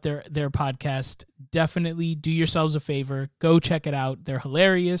checked out their podcast, definitely do yourselves a favor. Go check it out. They're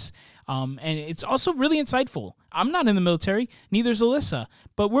hilarious. And it's also really insightful. I'm not in the military. Neither is Alyssa.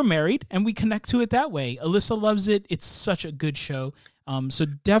 But we're married, and we connect to it that way. Alyssa loves it. It's such a good show. So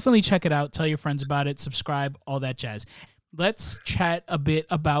definitely check it out. Tell your friends about it. Subscribe, all that jazz. Let's chat a bit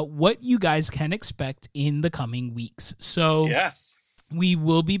about what you guys can expect in the coming weeks. So we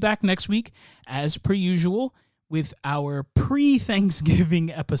will be back next week, as per usual, with our pre-Thanksgiving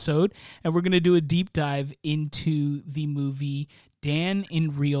episode, and we're going to do a deep dive into the movie Dan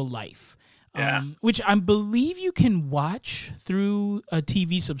in Real Life, which I believe you can watch through a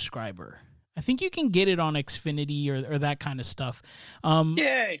TV subscriber. I think you can get it on Xfinity or that kind of stuff.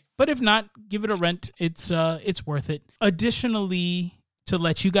 Yay! But if not, give it a rent. It's worth it. Additionally, to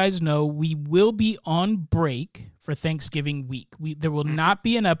let you guys know, we will be on break for Thanksgiving week. There will not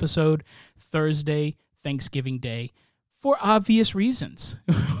be an episode Thursday, Thanksgiving Day, for obvious reasons.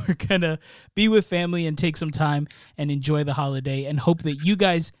 We're going to be with family and take some time and enjoy the holiday and hope that you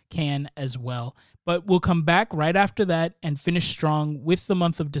guys can as well. But we'll come back right after that and finish strong with the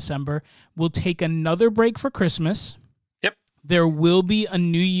month of December. We'll take another break for Christmas. Yep. There will be a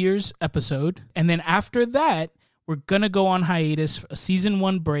New Year's episode. And then after that, we're going to go on hiatus, a season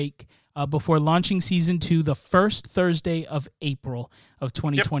 1 break, before launching season 2 the first Thursday of April of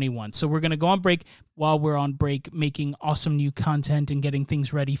 2021. Yep. So we're going to go on break while we're on break, making awesome new content and getting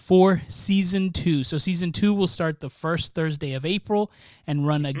things ready for season 2. So season 2 will start the first Thursday of April and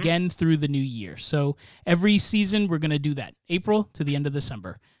run again through the new year. So every season we're going to do that, April to the end of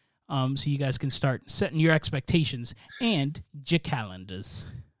December. So you guys can start setting your expectations and your calendars.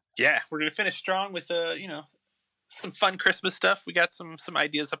 Yeah, we're going to finish strong with some fun Christmas stuff. We got some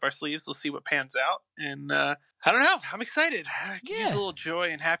ideas up our sleeves. We'll see what pans out. And I don't know. I'm excited. I can use a little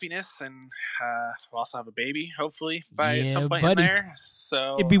joy and happiness. And we'll also have a baby, hopefully, at some point in there.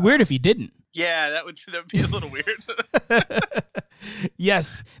 So it'd be weird if you didn't. Yeah, that would be a little weird.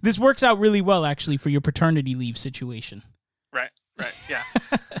 Yes. This works out really well, actually, for your paternity leave situation. Right. Yeah.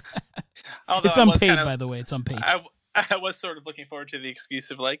 It's unpaid, by the way. It's unpaid. I was sort of looking forward to the excuse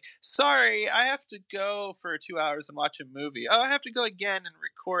of like, sorry, I have to go for 2 hours and watch a movie. Oh, I have to go again and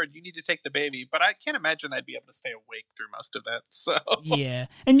record. You need to take the baby. But I can't imagine I'd be able to stay awake through most of that. So yeah.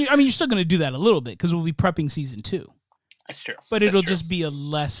 And you're still going to do that a little bit because we'll be prepping season 2. That's true. but That's it'll true. just be a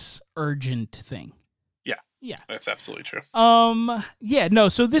less urgent thing. Yeah. That's absolutely true. Yeah, no,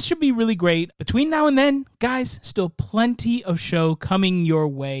 so this should be really great. Between now and then, guys, still plenty of show coming your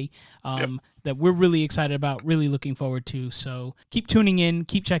way that we're really excited about, really looking forward to. So keep tuning in,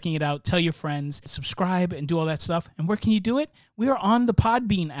 keep checking it out, tell your friends, subscribe, and do all that stuff. And where can you do it? We are on the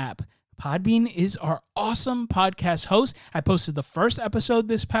Podbean app. Podbean is our awesome podcast host. I posted the first episode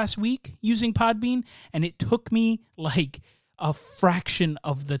this past week using Podbean, and it took me like a fraction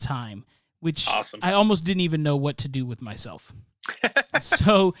of the time, which Awesome. I almost didn't even know what to do with myself.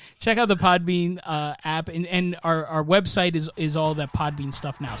 So check out the Podbean app, and our website is all that Podbean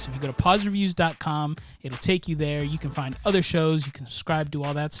stuff now. So if you go to pausereviews.com, it'll take you there. You can find other shows. You can subscribe, do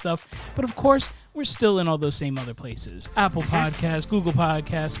all that stuff. But of course, we're still in all those same other places. Apple Podcasts, Google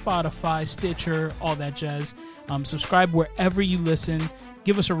Podcasts, Spotify, Stitcher, all that jazz. Subscribe wherever you listen.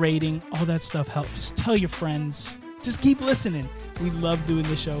 Give us a rating. All that stuff helps. Tell your friends. Just keep listening. We love doing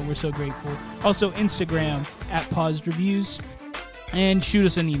the show. We're so grateful. Also, Instagram at Paused Reviews. And shoot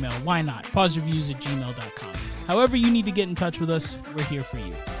us an email. Why not? pausereviews@gmail.com. However you need to get in touch with us, we're here for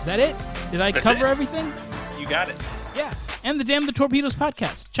you. Is that it? Did I That's cover it. everything? You got it. Yeah. And the Damn the Torpedoes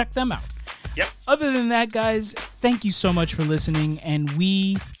podcast. Check them out. Yep. Other than that, guys, thank you so much for listening. And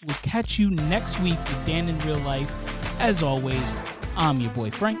we will catch you next week with Dan in Real Life. As always, I'm your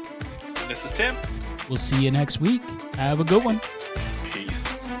boy Frank. This is Tim. We'll see you next week. Have a good one.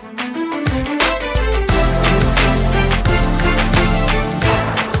 Peace.